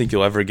 I don't think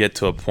you'll ever get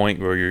to a point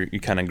where you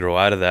kind of grow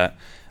out of that.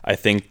 I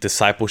think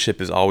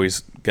discipleship is always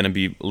going to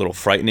be a little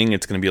frightening.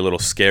 It's going to be a little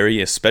scary,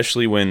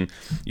 especially when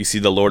you see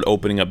the Lord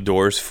opening up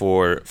doors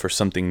for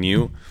something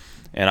new.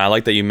 And I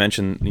like that you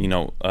mentioned,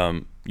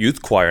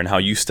 youth choir and how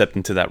you stepped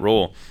into that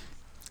role.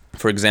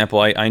 For example,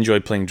 I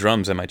enjoyed playing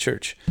drums at my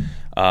church.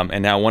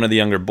 And now one of the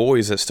younger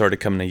boys that started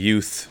coming to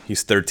youth,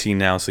 he's 13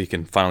 now, so he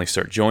can finally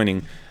start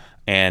joining.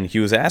 And he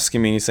was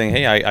asking me, he's saying,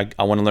 hey,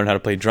 I want to learn how to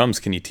play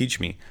drums. Can you teach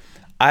me?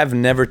 I've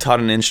never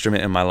taught an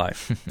instrument in my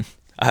life.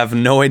 I have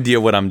no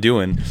idea what I'm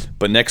doing.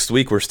 But next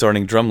week we're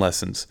starting drum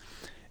lessons.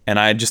 And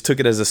I just took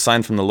it as a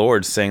sign from the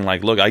Lord saying,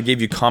 like, look, I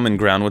gave you common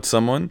ground with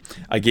someone.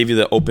 I gave you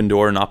the open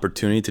door and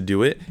opportunity to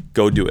do it.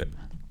 Go do it.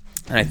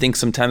 And I think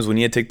sometimes we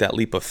need to take that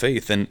leap of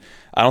faith. And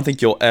I don't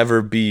think you'll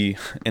ever be,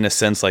 in a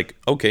sense, like,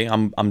 okay,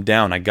 I'm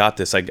down. I got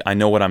this. I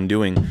know what I'm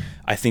doing.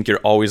 I think you're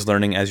always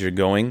learning as you're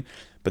going.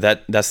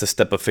 But that's the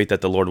step of faith that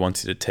the Lord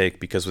wants you to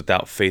take, because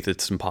without faith,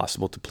 it's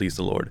impossible to please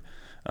the Lord.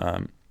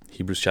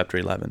 Hebrews chapter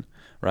 11,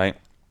 right?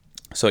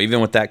 So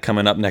even with that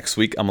coming up next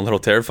week, I'm a little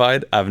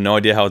terrified. I have no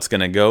idea how it's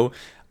going to go.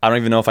 I don't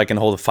even know if I can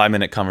hold a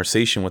 5-minute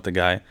conversation with the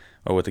guy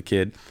or with the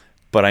kid.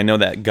 But I know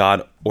that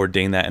God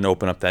ordained that and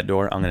opened up that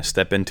door. I'm going to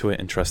step into it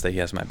and trust that he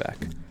has my back.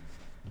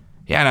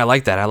 Yeah, and I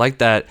like that. I like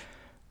that,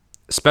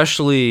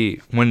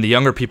 especially when the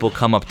younger people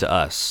come up to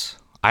us.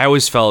 I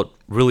always felt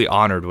really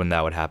honored when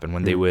that would happen,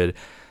 when they would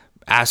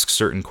ask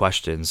certain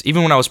questions.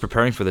 Even when I was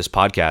preparing for this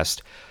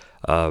podcast,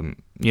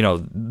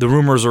 the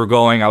rumors were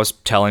going. I was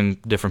telling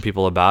different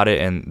people about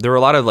it, and there were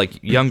a lot of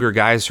like younger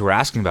guys who were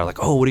asking about it,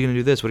 like, oh, what are you going to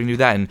do this? What are you going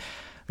to do that? And,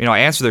 I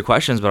answer their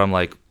questions, but I'm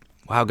like,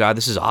 wow, God,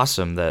 this is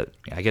awesome that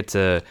I get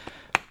to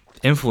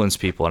influence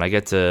people and I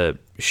get to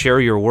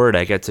share your word.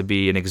 I get to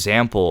be an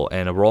example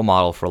and a role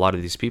model for a lot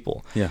of these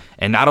people. Yeah.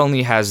 And not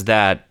only has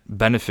that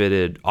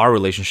benefited our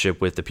relationship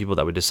with the people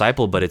that we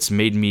disciple, but it's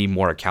made me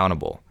more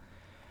accountable,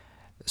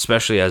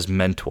 especially as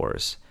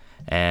mentors.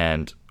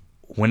 And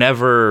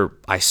whenever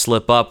I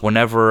slip up,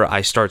 whenever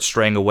I start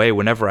straying away,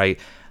 whenever I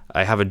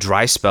have a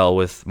dry spell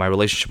with my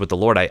relationship with the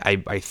Lord,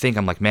 I think,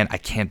 I'm like, man, I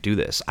can't do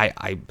this.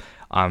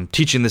 I'm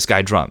teaching this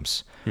guy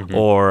drums. Mm-hmm.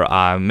 Or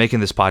I'm making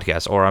this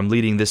podcast, or I'm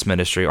leading this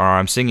ministry, or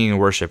I'm singing in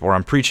worship, or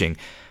I'm preaching.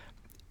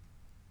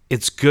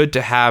 It's good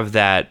to have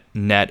that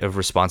net of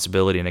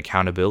responsibility and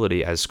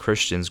accountability as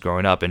Christians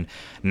growing up. And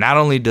not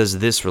only does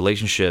this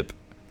relationship,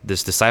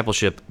 this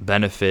discipleship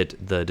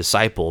benefit the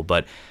disciple,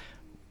 but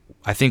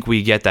I think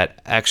we get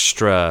that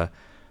extra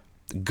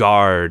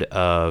guard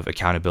of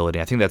accountability.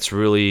 I think that's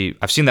really,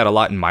 I've seen that a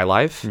lot in my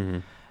life.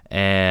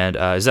 And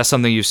is that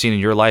something you've seen in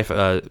your life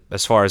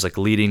as far as like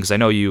leading? Because I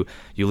know you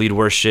lead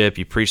worship,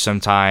 you preach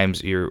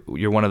sometimes. You're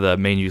one of the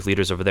main youth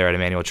leaders over there at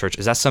Emmanuel Church.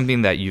 Is that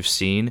something that you've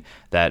seen,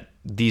 that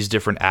these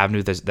different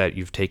avenues that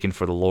you've taken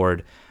for the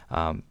Lord,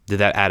 did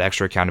that add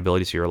extra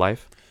accountability to your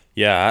life?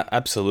 Yeah,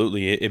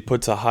 absolutely. It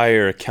puts a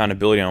higher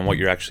accountability on what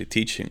you're actually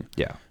teaching.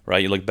 Yeah.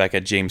 Right? You look back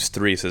at James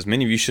 3, it says,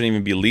 many of you shouldn't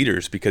even be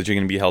leaders because you're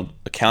going to be held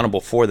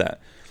accountable for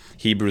that.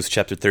 Hebrews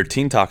chapter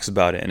 13 talks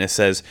about it, and it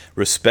says,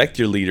 respect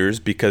your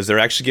leaders because they're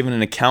actually giving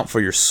an account for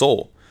your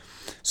soul.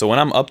 So when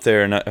I'm up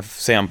there and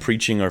say I'm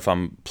preaching or if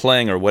I'm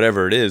playing or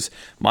whatever it is,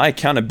 my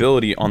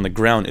accountability on the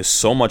ground is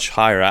so much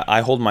higher.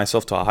 I hold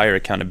myself to a higher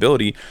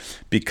accountability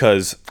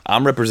because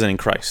I'm representing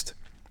Christ.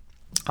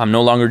 I'm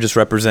no longer just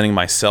representing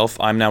myself.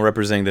 I'm now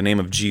representing the name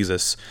of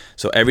Jesus.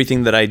 So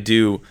everything that I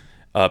do,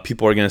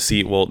 people are going to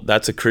see, well,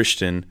 that's a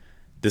Christian.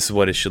 This is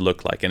what it should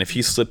look like. And if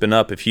he's slipping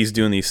up, if he's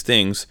doing these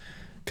things,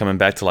 coming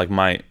back to like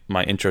my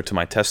intro to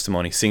my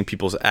testimony, seeing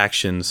people's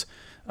actions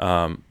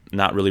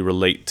not really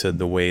relate to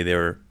the way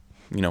they're,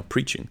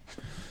 preaching.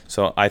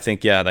 So I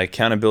think, the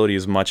accountability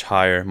is much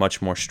higher,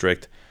 much more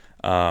strict.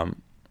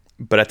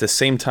 But at the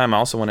same time, I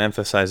also want to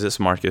emphasize this,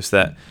 Marcus,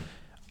 that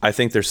I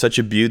think there's such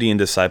a beauty in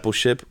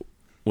discipleship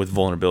with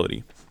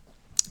vulnerability.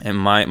 And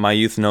my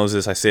youth knows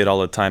this. I say it all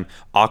the time.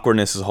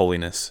 Awkwardness is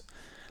holiness.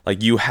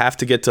 Like, you have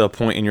to get to a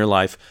point in your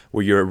life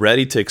where you're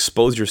ready to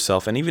expose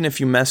yourself. And even if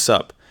you mess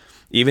up,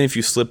 even if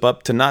you slip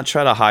up, to not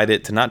try to hide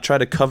it, to not try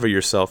to cover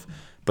yourself,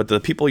 but the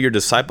people you're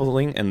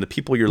discipling and the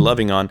people you're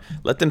loving on,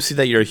 let them see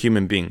that you're a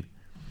human being.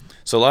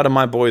 So a lot of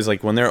my boys,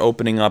 like when they're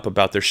opening up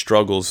about their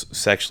struggles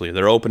sexually,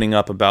 they're opening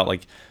up about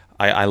like,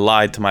 I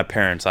lied to my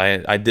parents.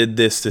 I did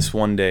this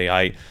one day.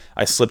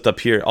 I slipped up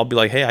here. I'll be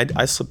like, hey,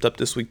 I slipped up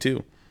this week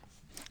too.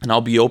 And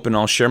I'll be open.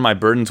 I'll share my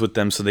burdens with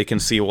them so they can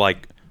see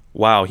like,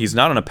 wow, he's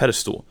not on a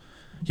pedestal.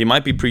 He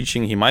might be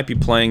preaching, he might be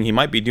playing, he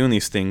might be doing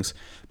these things,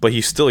 but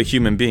he's still a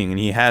human being and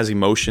he has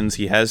emotions,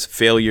 he has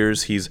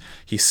failures,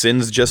 he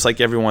sins just like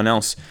everyone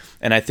else.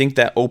 And I think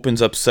that opens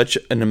up such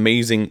an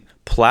amazing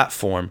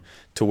platform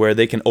to where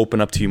they can open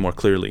up to you more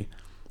clearly.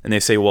 And they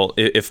say, well,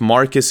 if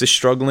Marcus is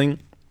struggling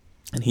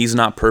and he's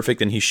not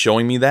perfect and he's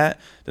showing me that,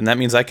 then that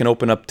means I can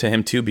open up to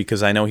him too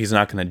because I know he's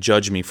not going to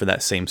judge me for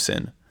that same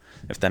sin,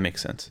 if that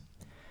makes sense.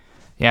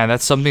 Yeah,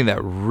 that's something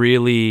that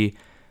really...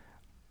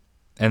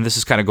 And this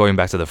is kind of going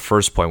back to the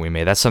first point we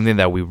made. That's something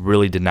that we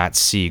really did not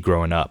see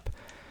growing up.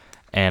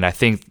 And I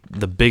think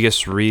the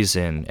biggest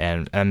reason,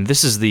 and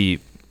this is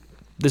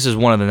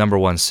one of the number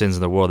one sins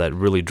in the world that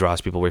really draws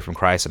people away from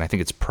Christ, and I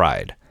think it's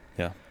pride.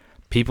 Yeah.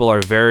 People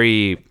are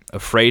very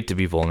afraid to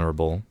be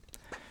vulnerable.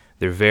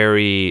 They're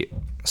very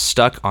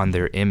stuck on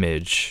their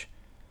image,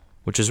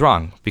 which is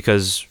wrong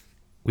because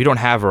we don't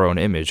have our own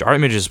image. Our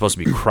image is supposed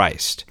to be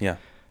Christ. Yeah.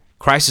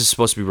 Christ is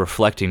supposed to be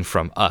reflecting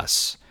from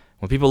us.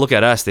 When people look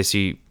at us, they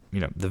see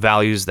the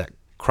values that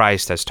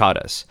Christ has taught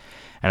us.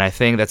 And I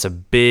think that's a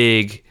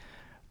big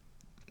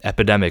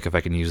epidemic, if I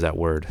can use that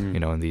word,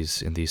 in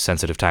these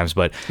sensitive times.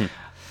 But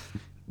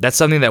that's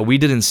something that we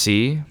didn't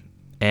see,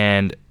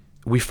 and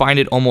we find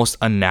it almost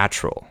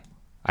unnatural,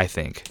 I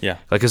think. Yeah.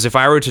 Like, because if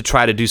I were to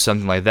try to do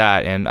something like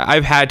that, and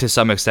I've had to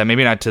some extent,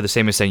 maybe not to the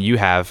same extent you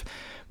have,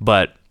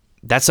 but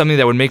that's something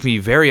that would make me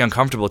very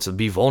uncomfortable to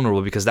be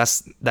vulnerable because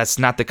that's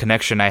not the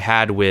connection I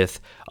had with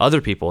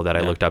other people that I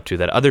looked up to,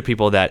 that other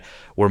people that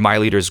were my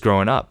leaders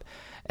growing up.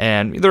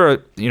 And there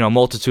are, a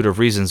multitude of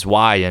reasons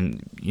why,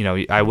 and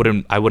I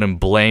wouldn't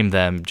blame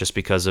them just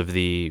because of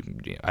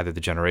either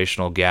the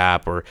generational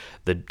gap or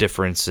the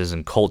differences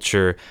in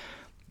culture.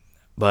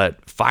 But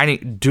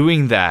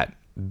doing that,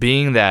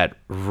 being that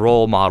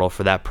role model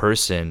for that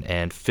person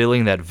and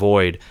filling that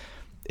void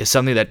is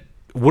something that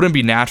wouldn't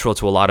be natural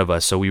to a lot of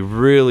us. So we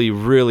really,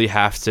 really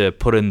have to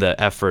put in the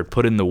effort,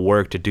 put in the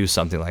work to do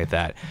something like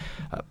that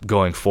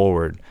going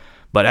forward.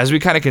 But as we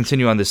kind of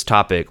continue on this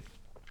topic,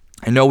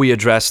 I know we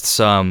addressed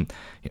some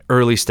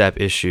early step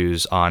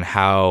issues on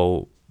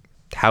how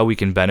we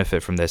can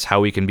benefit from this, how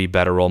we can be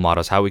better role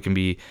models, how we can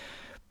be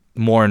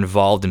more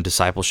involved in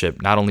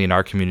discipleship, not only in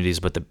our communities,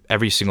 but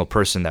every single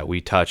person that we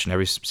touch and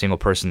every single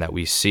person that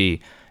we see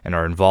and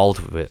are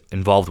involved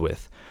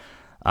with.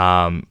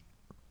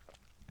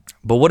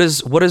 But what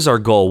is our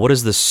goal? What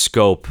is the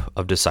scope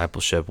of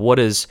discipleship? What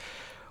is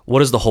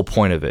the whole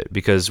point of it?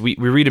 Because we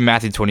read in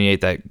Matthew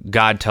 28 that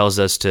God tells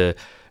us to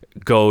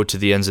go to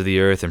the ends of the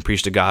earth and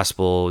preach the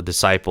gospel,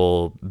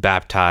 disciple,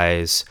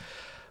 baptize.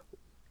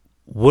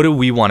 What do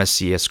we want to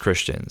see as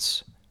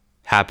Christians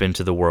happen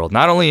to the world?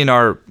 Not only in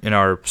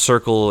our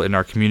circle, in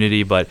our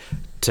community, but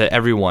to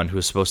everyone who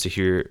is supposed to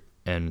hear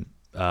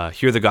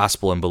the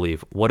gospel and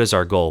believe. What is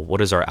our goal?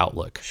 What is our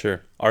outlook?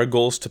 Sure. Our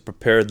goal is to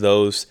prepare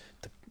those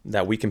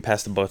that we can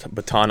pass the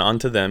baton on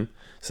to them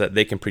so that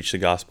they can preach the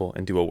gospel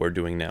and do what we're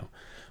doing now.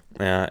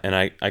 And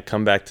I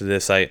come back to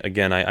this. I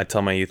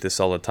tell my youth this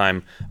all the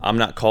time. I'm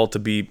not called to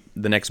be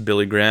the next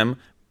Billy Graham,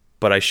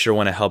 but I sure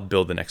want to help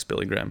build the next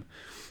Billy Graham.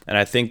 And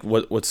I think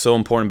what's so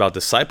important about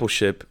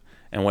discipleship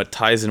And what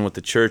ties in with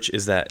the church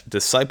is that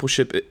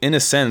discipleship, in a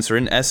sense or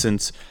in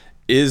essence,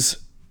 is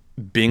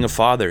being a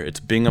father. It's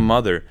being a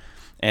mother.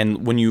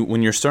 And when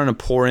you're starting to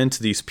pour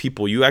into these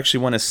people, you actually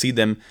want to see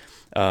them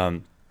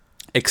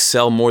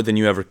excel more than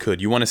you ever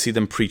could. You want to see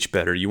them preach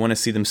better. You want to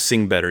see them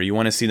sing better. You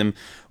want to see them,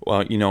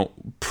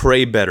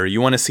 pray better. You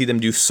want to see them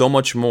do so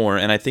much more.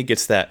 And I think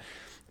it's that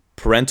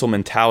parental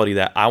mentality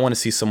that I want to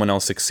see someone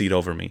else succeed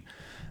over me.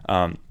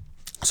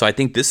 So I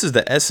think this is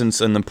the essence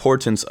and the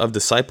importance of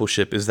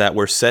discipleship, is that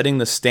we're setting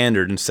the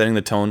standard and setting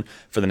the tone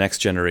for the next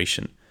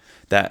generation.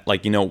 That,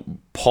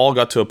 Paul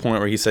got to a point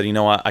where he said,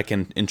 I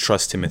can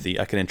entrust Timothy.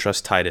 I can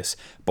entrust Titus,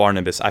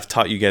 Barnabas. I've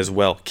taught you guys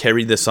well.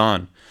 Carry this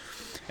on.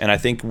 And I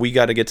think we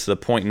got to get to the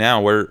point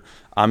now where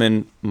I'm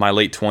in my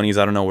late 20s.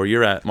 I don't know where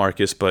you're at,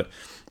 Marcus, but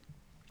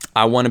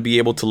I want to be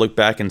able to look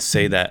back and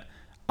say that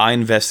I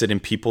invested in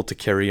people to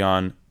carry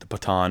on the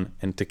baton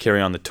and to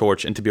carry on the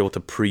torch and to be able to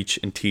preach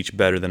and teach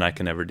better than I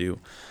can ever do.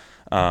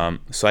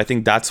 So I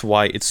think that's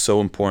why it's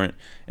so important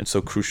and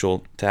so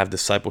crucial to have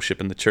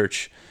discipleship in the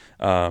church,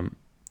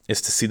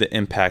 is to see the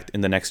impact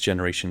in the next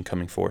generation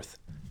coming forth.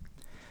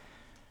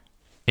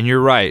 And you're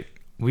right.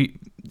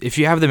 If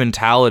you have the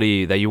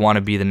mentality that you want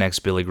to be the next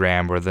Billy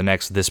Graham or the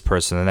next this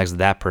person, the next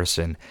that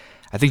person,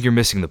 I think you're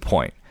missing the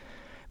point.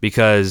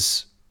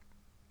 Because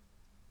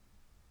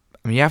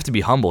you have to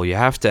be humble. You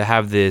have to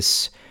have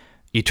this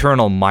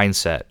eternal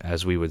mindset,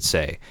 as we would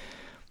say.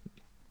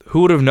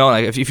 Who would have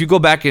known? If you go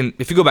back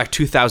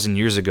 2,000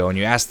 years ago and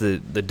you ask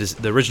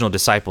the original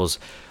disciples,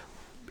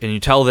 and you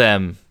tell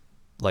them,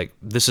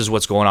 this is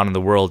what's going on in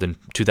the world in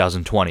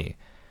 2020.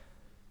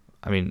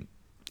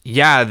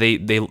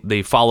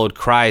 They followed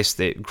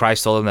Christ.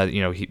 Christ told them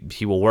that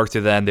he will work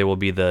through them. They will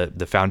be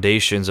the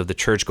foundations of the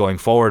church going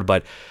forward.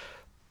 But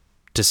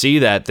to see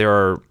that there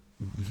are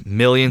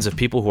millions of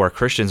people who are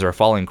Christians or are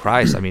following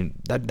Christ,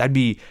 that'd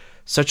be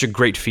such a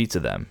great feat to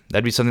them.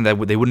 That'd be something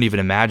that they wouldn't even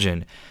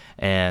imagine.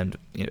 And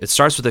it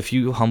starts with a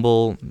few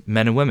humble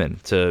men and women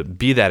to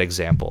be that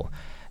example.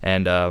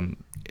 And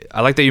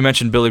I like that you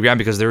mentioned Billy Graham,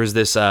 because there was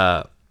this,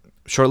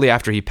 shortly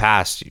after he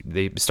passed,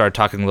 they started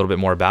talking a little bit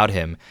more about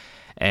him.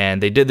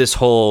 And they did this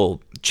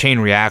whole chain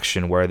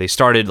reaction where they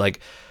started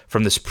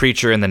from this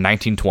preacher in the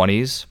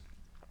 1920s.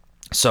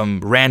 Some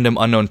random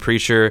unknown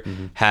preacher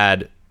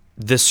had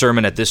this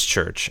sermon at this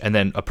church, and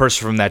then a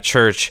person from that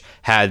church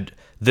had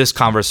this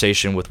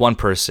conversation with one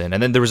person,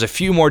 and then there was a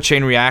few more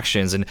chain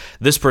reactions, and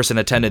this person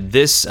attended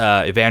this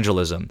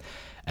evangelism,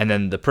 and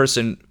then the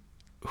person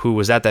who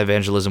was at that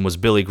evangelism was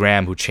Billy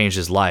Graham, who changed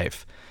his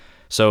life.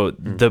 So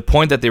the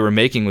point that they were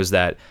making was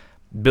that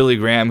Billy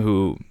Graham,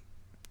 who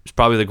is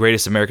probably the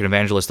greatest American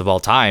evangelist of all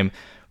time,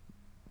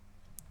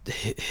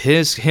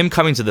 him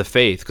coming to the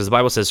faith, because the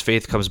Bible says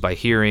faith comes by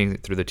hearing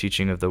through the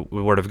teaching of the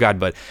Word of God,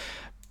 but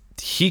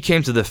he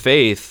came to the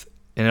faith,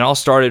 and it all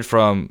started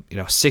from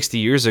 60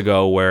 years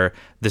ago, where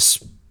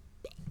this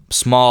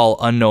small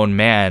unknown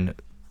man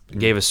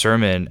gave a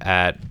sermon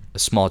at a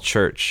small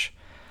church.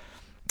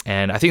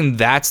 And I think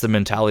that's the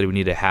mentality we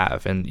need to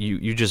have. And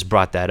you just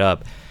brought that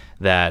up,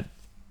 that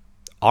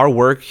our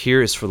work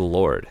here is for the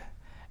Lord,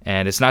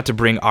 and it's not to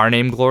bring our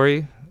name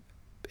glory.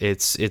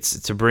 It's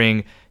to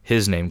bring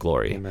His name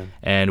glory. Amen.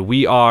 And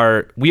we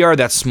are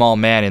that small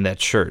man in that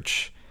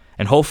church.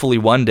 And hopefully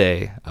one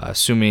day,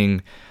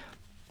 assuming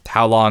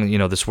how long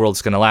this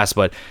world's going to last,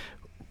 but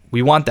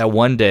we want that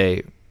one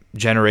day,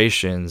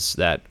 generations,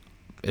 that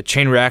a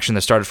chain reaction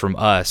that started from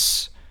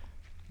us,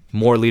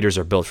 more leaders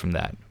are built from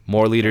that.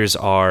 More leaders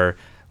are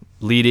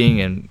leading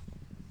and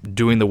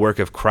doing the work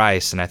of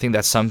Christ. And I think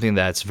that's something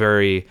that's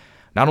very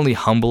not only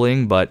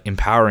humbling, but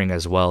empowering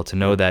as well, to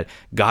know that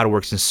God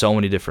works in so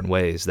many different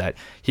ways, that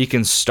He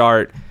can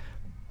start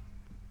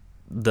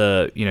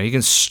the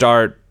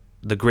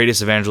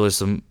greatest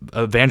evangelist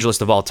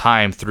of all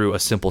time through a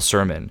simple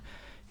sermon.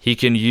 He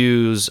can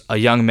use a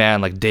young man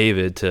like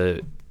David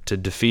to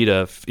defeat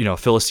a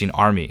Philistine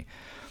army.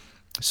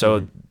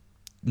 So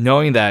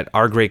knowing that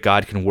our great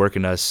God can work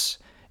in us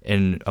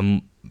in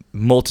a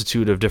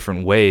multitude of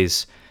different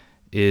ways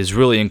is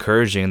really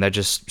encouraging, and that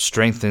just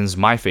strengthens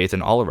my faith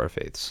and all of our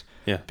faiths.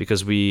 Yeah.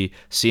 Because we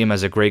see Him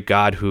as a great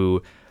God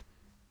who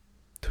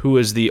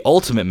is the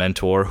ultimate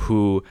mentor,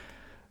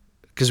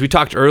 because we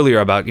talked earlier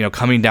about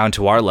coming down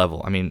to our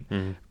level.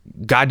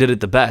 God did it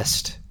the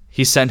best.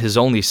 He sent His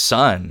only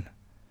Son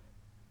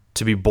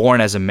to be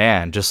born as a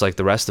man, just like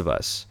the rest of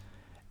us,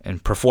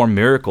 and perform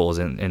miracles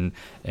and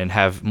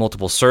have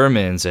multiple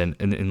sermons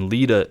and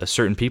lead a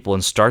certain people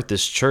and start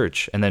this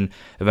church, and then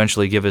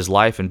eventually give His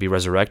life and be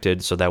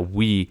resurrected so that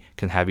we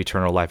can have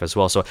eternal life as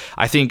well. So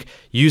I think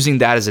using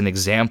that as an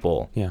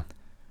example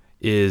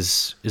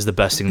is the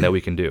best thing that we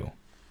can do.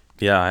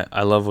 Yeah,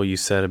 I love what you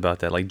said about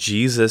that.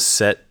 Jesus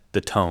set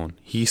the tone.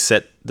 He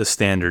set the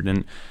standard,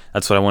 and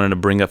that's what I wanted to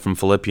bring up from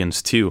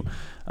Philippians 2,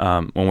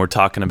 when we're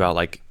talking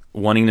about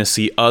wanting to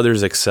see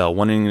others excel,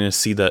 wanting to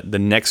see the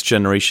next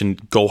generation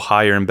go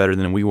higher and better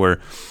than we were.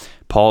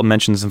 Paul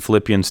mentions in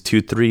Philippians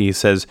 2:3, he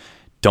says,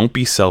 "Don't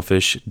be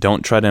selfish.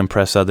 Don't try to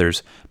impress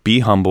others.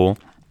 Be humble.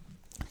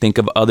 Think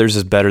of others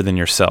as better than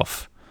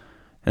yourself."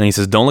 And he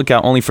says, don't look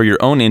out only for your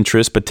own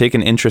interest, but take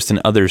an interest in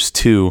others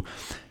too,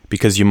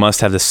 because you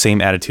must have the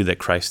same attitude that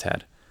Christ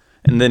had.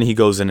 And then he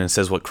goes in and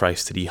says what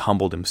Christ did. He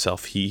humbled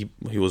himself. He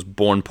was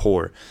born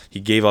poor. He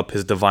gave up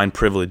his divine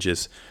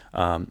privileges.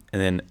 And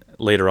then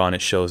later on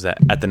it shows that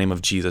at the name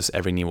of Jesus,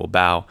 every knee will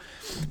bow.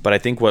 But I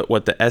think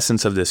what the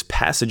essence of this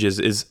passage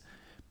is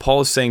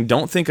Paul is saying,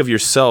 don't think of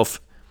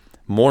yourself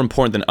more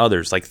important than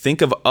others. Like,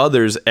 think of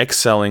others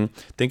excelling.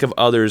 Think of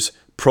others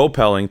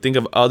propelling. Think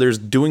of others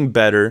doing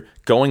better,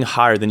 going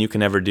higher than you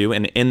can ever do.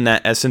 And in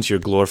that essence, you're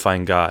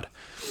glorifying God.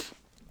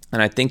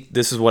 And I think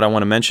this is what I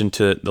want to mention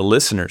to the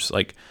listeners.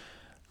 Like,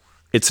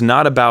 it's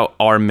not about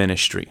our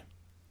ministry.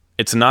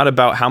 It's not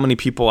about how many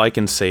people I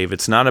can save.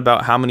 It's not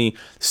about how many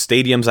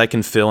stadiums I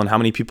can fill and how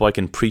many people I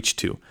can preach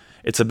to.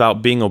 It's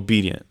about being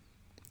obedient.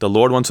 The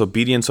Lord wants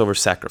obedience over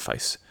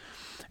sacrifice.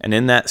 And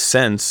in that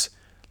sense,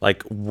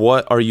 like,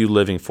 what are you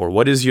living for?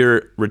 What is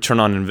your return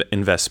on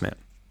investment?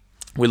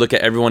 We look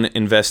at everyone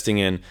investing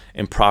in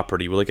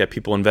property. We look at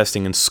people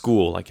investing in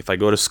school. Like, if I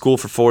go to school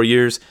for 4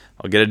 years,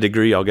 I'll get a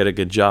degree, I'll get a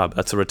good job.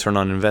 That's a return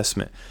on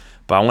investment.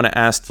 But I want to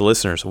ask the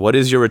listeners, what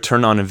is your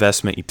return on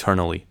investment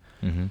eternally?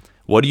 Mm-hmm.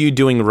 What are you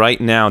doing right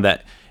now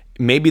that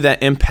maybe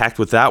that impact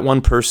with that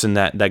one person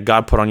that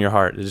God put on your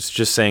heart? It's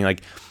just saying,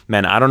 like,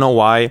 man, I don't know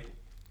why.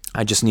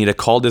 I just need to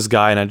call this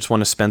guy and I just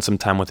want to spend some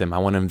time with him. I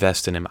want to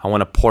invest in him. I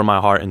want to pour my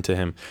heart into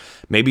him.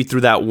 Maybe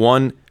through that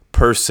one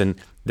person,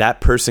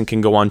 that person can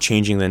go on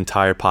changing the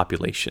entire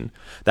population.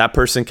 That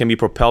person can be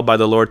propelled by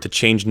the Lord to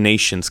change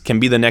nations,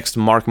 can be the next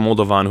Mark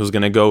Moldovan who's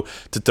going to go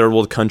to third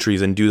world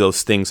countries and do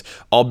those things,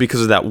 all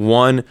because of that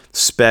one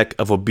speck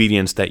of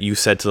obedience that you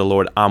said to the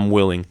Lord, I'm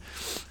willing.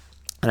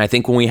 And I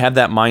think when we have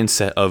that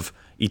mindset of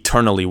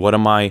eternally, what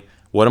am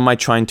I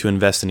trying to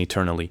invest in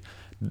eternally?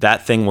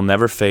 That thing will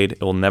never fade.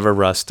 It will never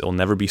rust. It will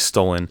never be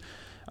stolen.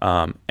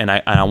 And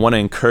I want to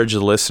encourage the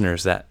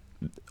listeners that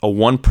a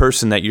one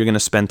person that you're going to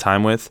spend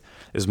time with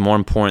is more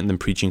important than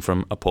preaching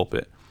from a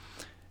pulpit.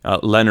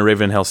 Leonard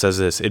Ravenhill says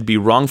this: it'd be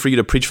wrong for you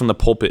to preach from the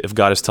pulpit if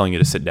God is telling you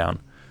to sit down.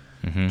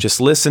 Mm-hmm. Just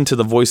listen to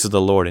the voice of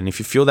the Lord. And if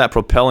you feel that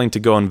propelling to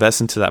go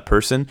invest into that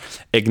person,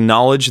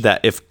 acknowledge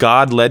that if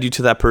God led you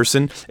to that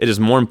person, it is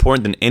more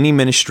important than any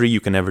ministry you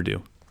can ever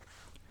do.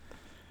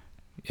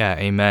 Yeah,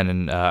 amen.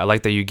 And I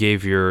like that you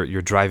gave your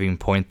driving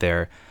point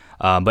there.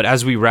 But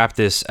as we wrap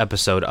this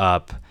episode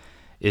up,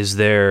 is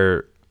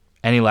there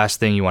any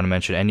last thing you want to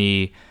mention?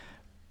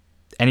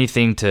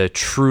 Anything to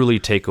truly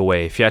take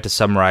away? If you had to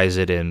summarize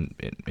it in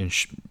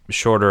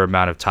shorter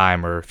amount of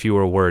time or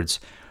fewer words,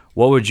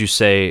 what would you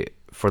say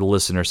for the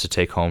listeners to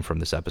take home from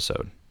this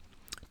episode?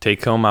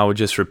 Take home, I would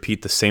just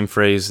repeat the same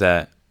phrase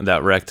that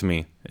wrecked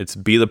me. It's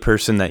be the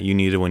person that you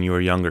needed when you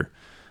were younger.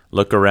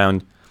 Look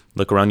around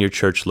your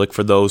church. Look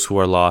for those who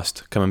are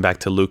lost. Coming back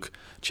to Luke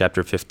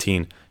chapter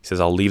 15, he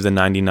says, I'll leave the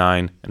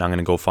 99 and I'm going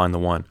to go find the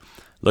one.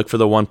 Look for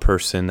the one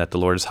person that the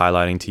Lord is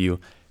highlighting to you.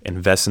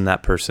 Invest in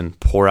that person.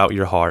 Pour out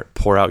your heart.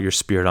 Pour out your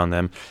spirit on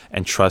them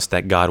and trust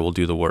that God will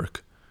do the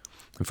work.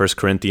 In 1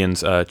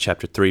 Corinthians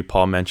chapter 3,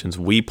 Paul mentions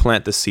we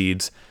plant the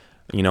seeds.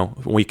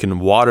 We can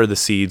water the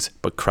seeds,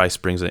 but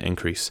Christ brings the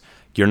increase.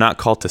 You're not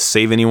called to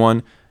save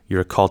anyone.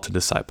 You're called to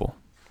disciple.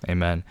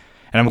 Amen.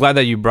 And I'm glad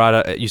that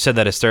you said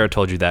that Esther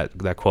told you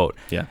that quote.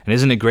 Yeah. And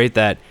isn't it great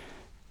that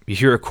you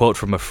hear a quote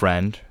from a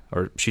friend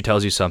or she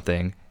tells you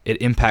something, it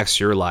impacts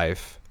your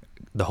life.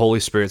 The Holy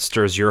Spirit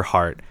stirs your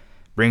heart,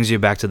 brings you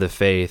back to the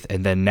faith,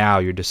 and then now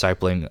you're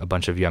discipling a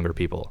bunch of younger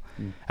people.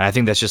 And I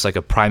think that's just like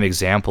a prime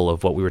example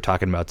of what we were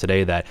talking about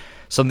today, that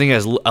something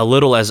as a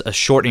little as a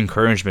short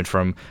encouragement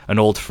from an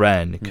old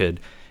friend could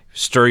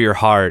stir your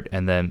heart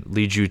and then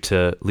lead you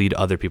to lead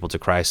other people to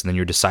Christ. And then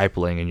you're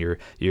discipling and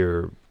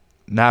you're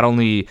not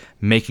only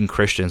making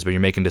Christians, but you're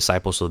making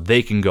disciples so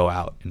they can go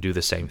out and do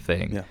the same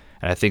thing. Yeah.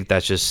 And I think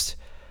that's just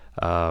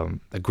a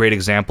great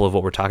example of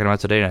what we're talking about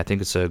today. And I think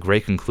it's a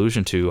great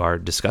conclusion to our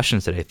discussion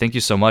today. Thank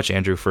you so much,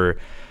 Andrew, for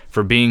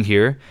being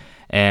here.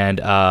 And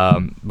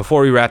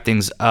before we wrap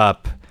things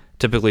up,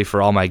 typically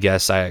for all my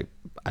guests, I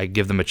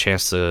give them a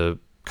chance to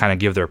kind of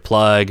give their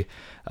plug.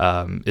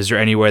 Is there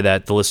anywhere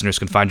that the listeners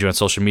can find you on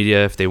social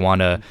media if they want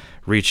to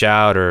reach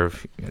out or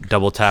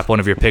double tap one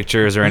of your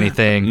pictures or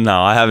anything?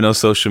 No, I have no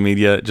social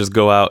media. Just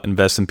go out,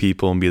 invest in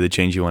people, and be the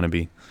change you want to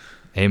be.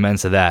 Amen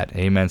to that.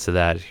 Amen to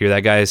that. Hear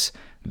that, guys?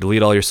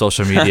 Delete all your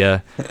social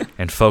media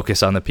and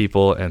focus on the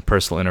people and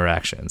personal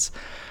interactions.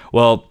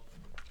 Well,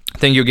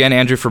 thank you again,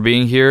 Andrew, for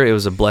being here. It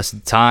was a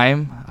blessed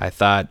time. I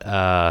thought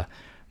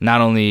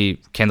not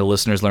only can the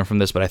listeners learn from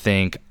this, but I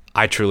think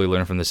I truly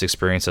learned from this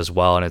experience as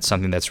well. And it's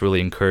something that's really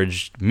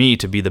encouraged me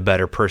to be the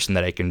better person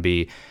that I can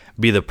be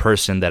the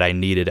person that I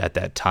needed at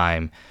that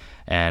time.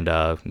 And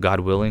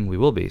God willing, we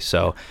will be.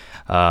 So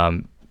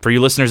for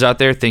you listeners out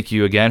there, thank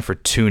you again for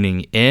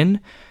tuning in.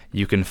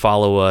 You can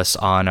follow us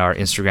on our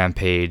Instagram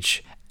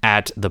page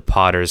at The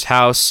Potter's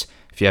House.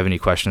 If you have any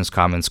questions,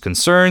 comments,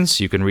 concerns,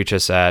 you can reach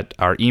us at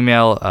our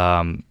email,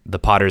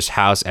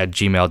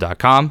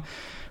 thepottershouse@gmail.com.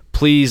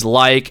 Please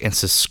like and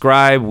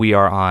subscribe. We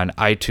are on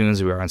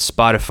iTunes, we are on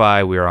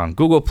Spotify, we are on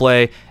Google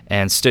Play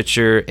and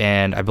Stitcher,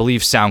 and I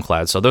believe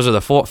SoundCloud. So those are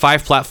the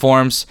 5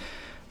 platforms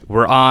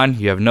we're on.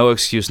 You have no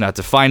excuse not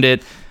to find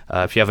it.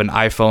 If you have an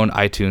iPhone,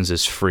 iTunes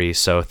is free.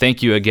 So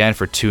thank you again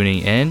for tuning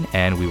in,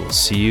 and we will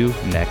see you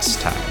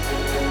next time.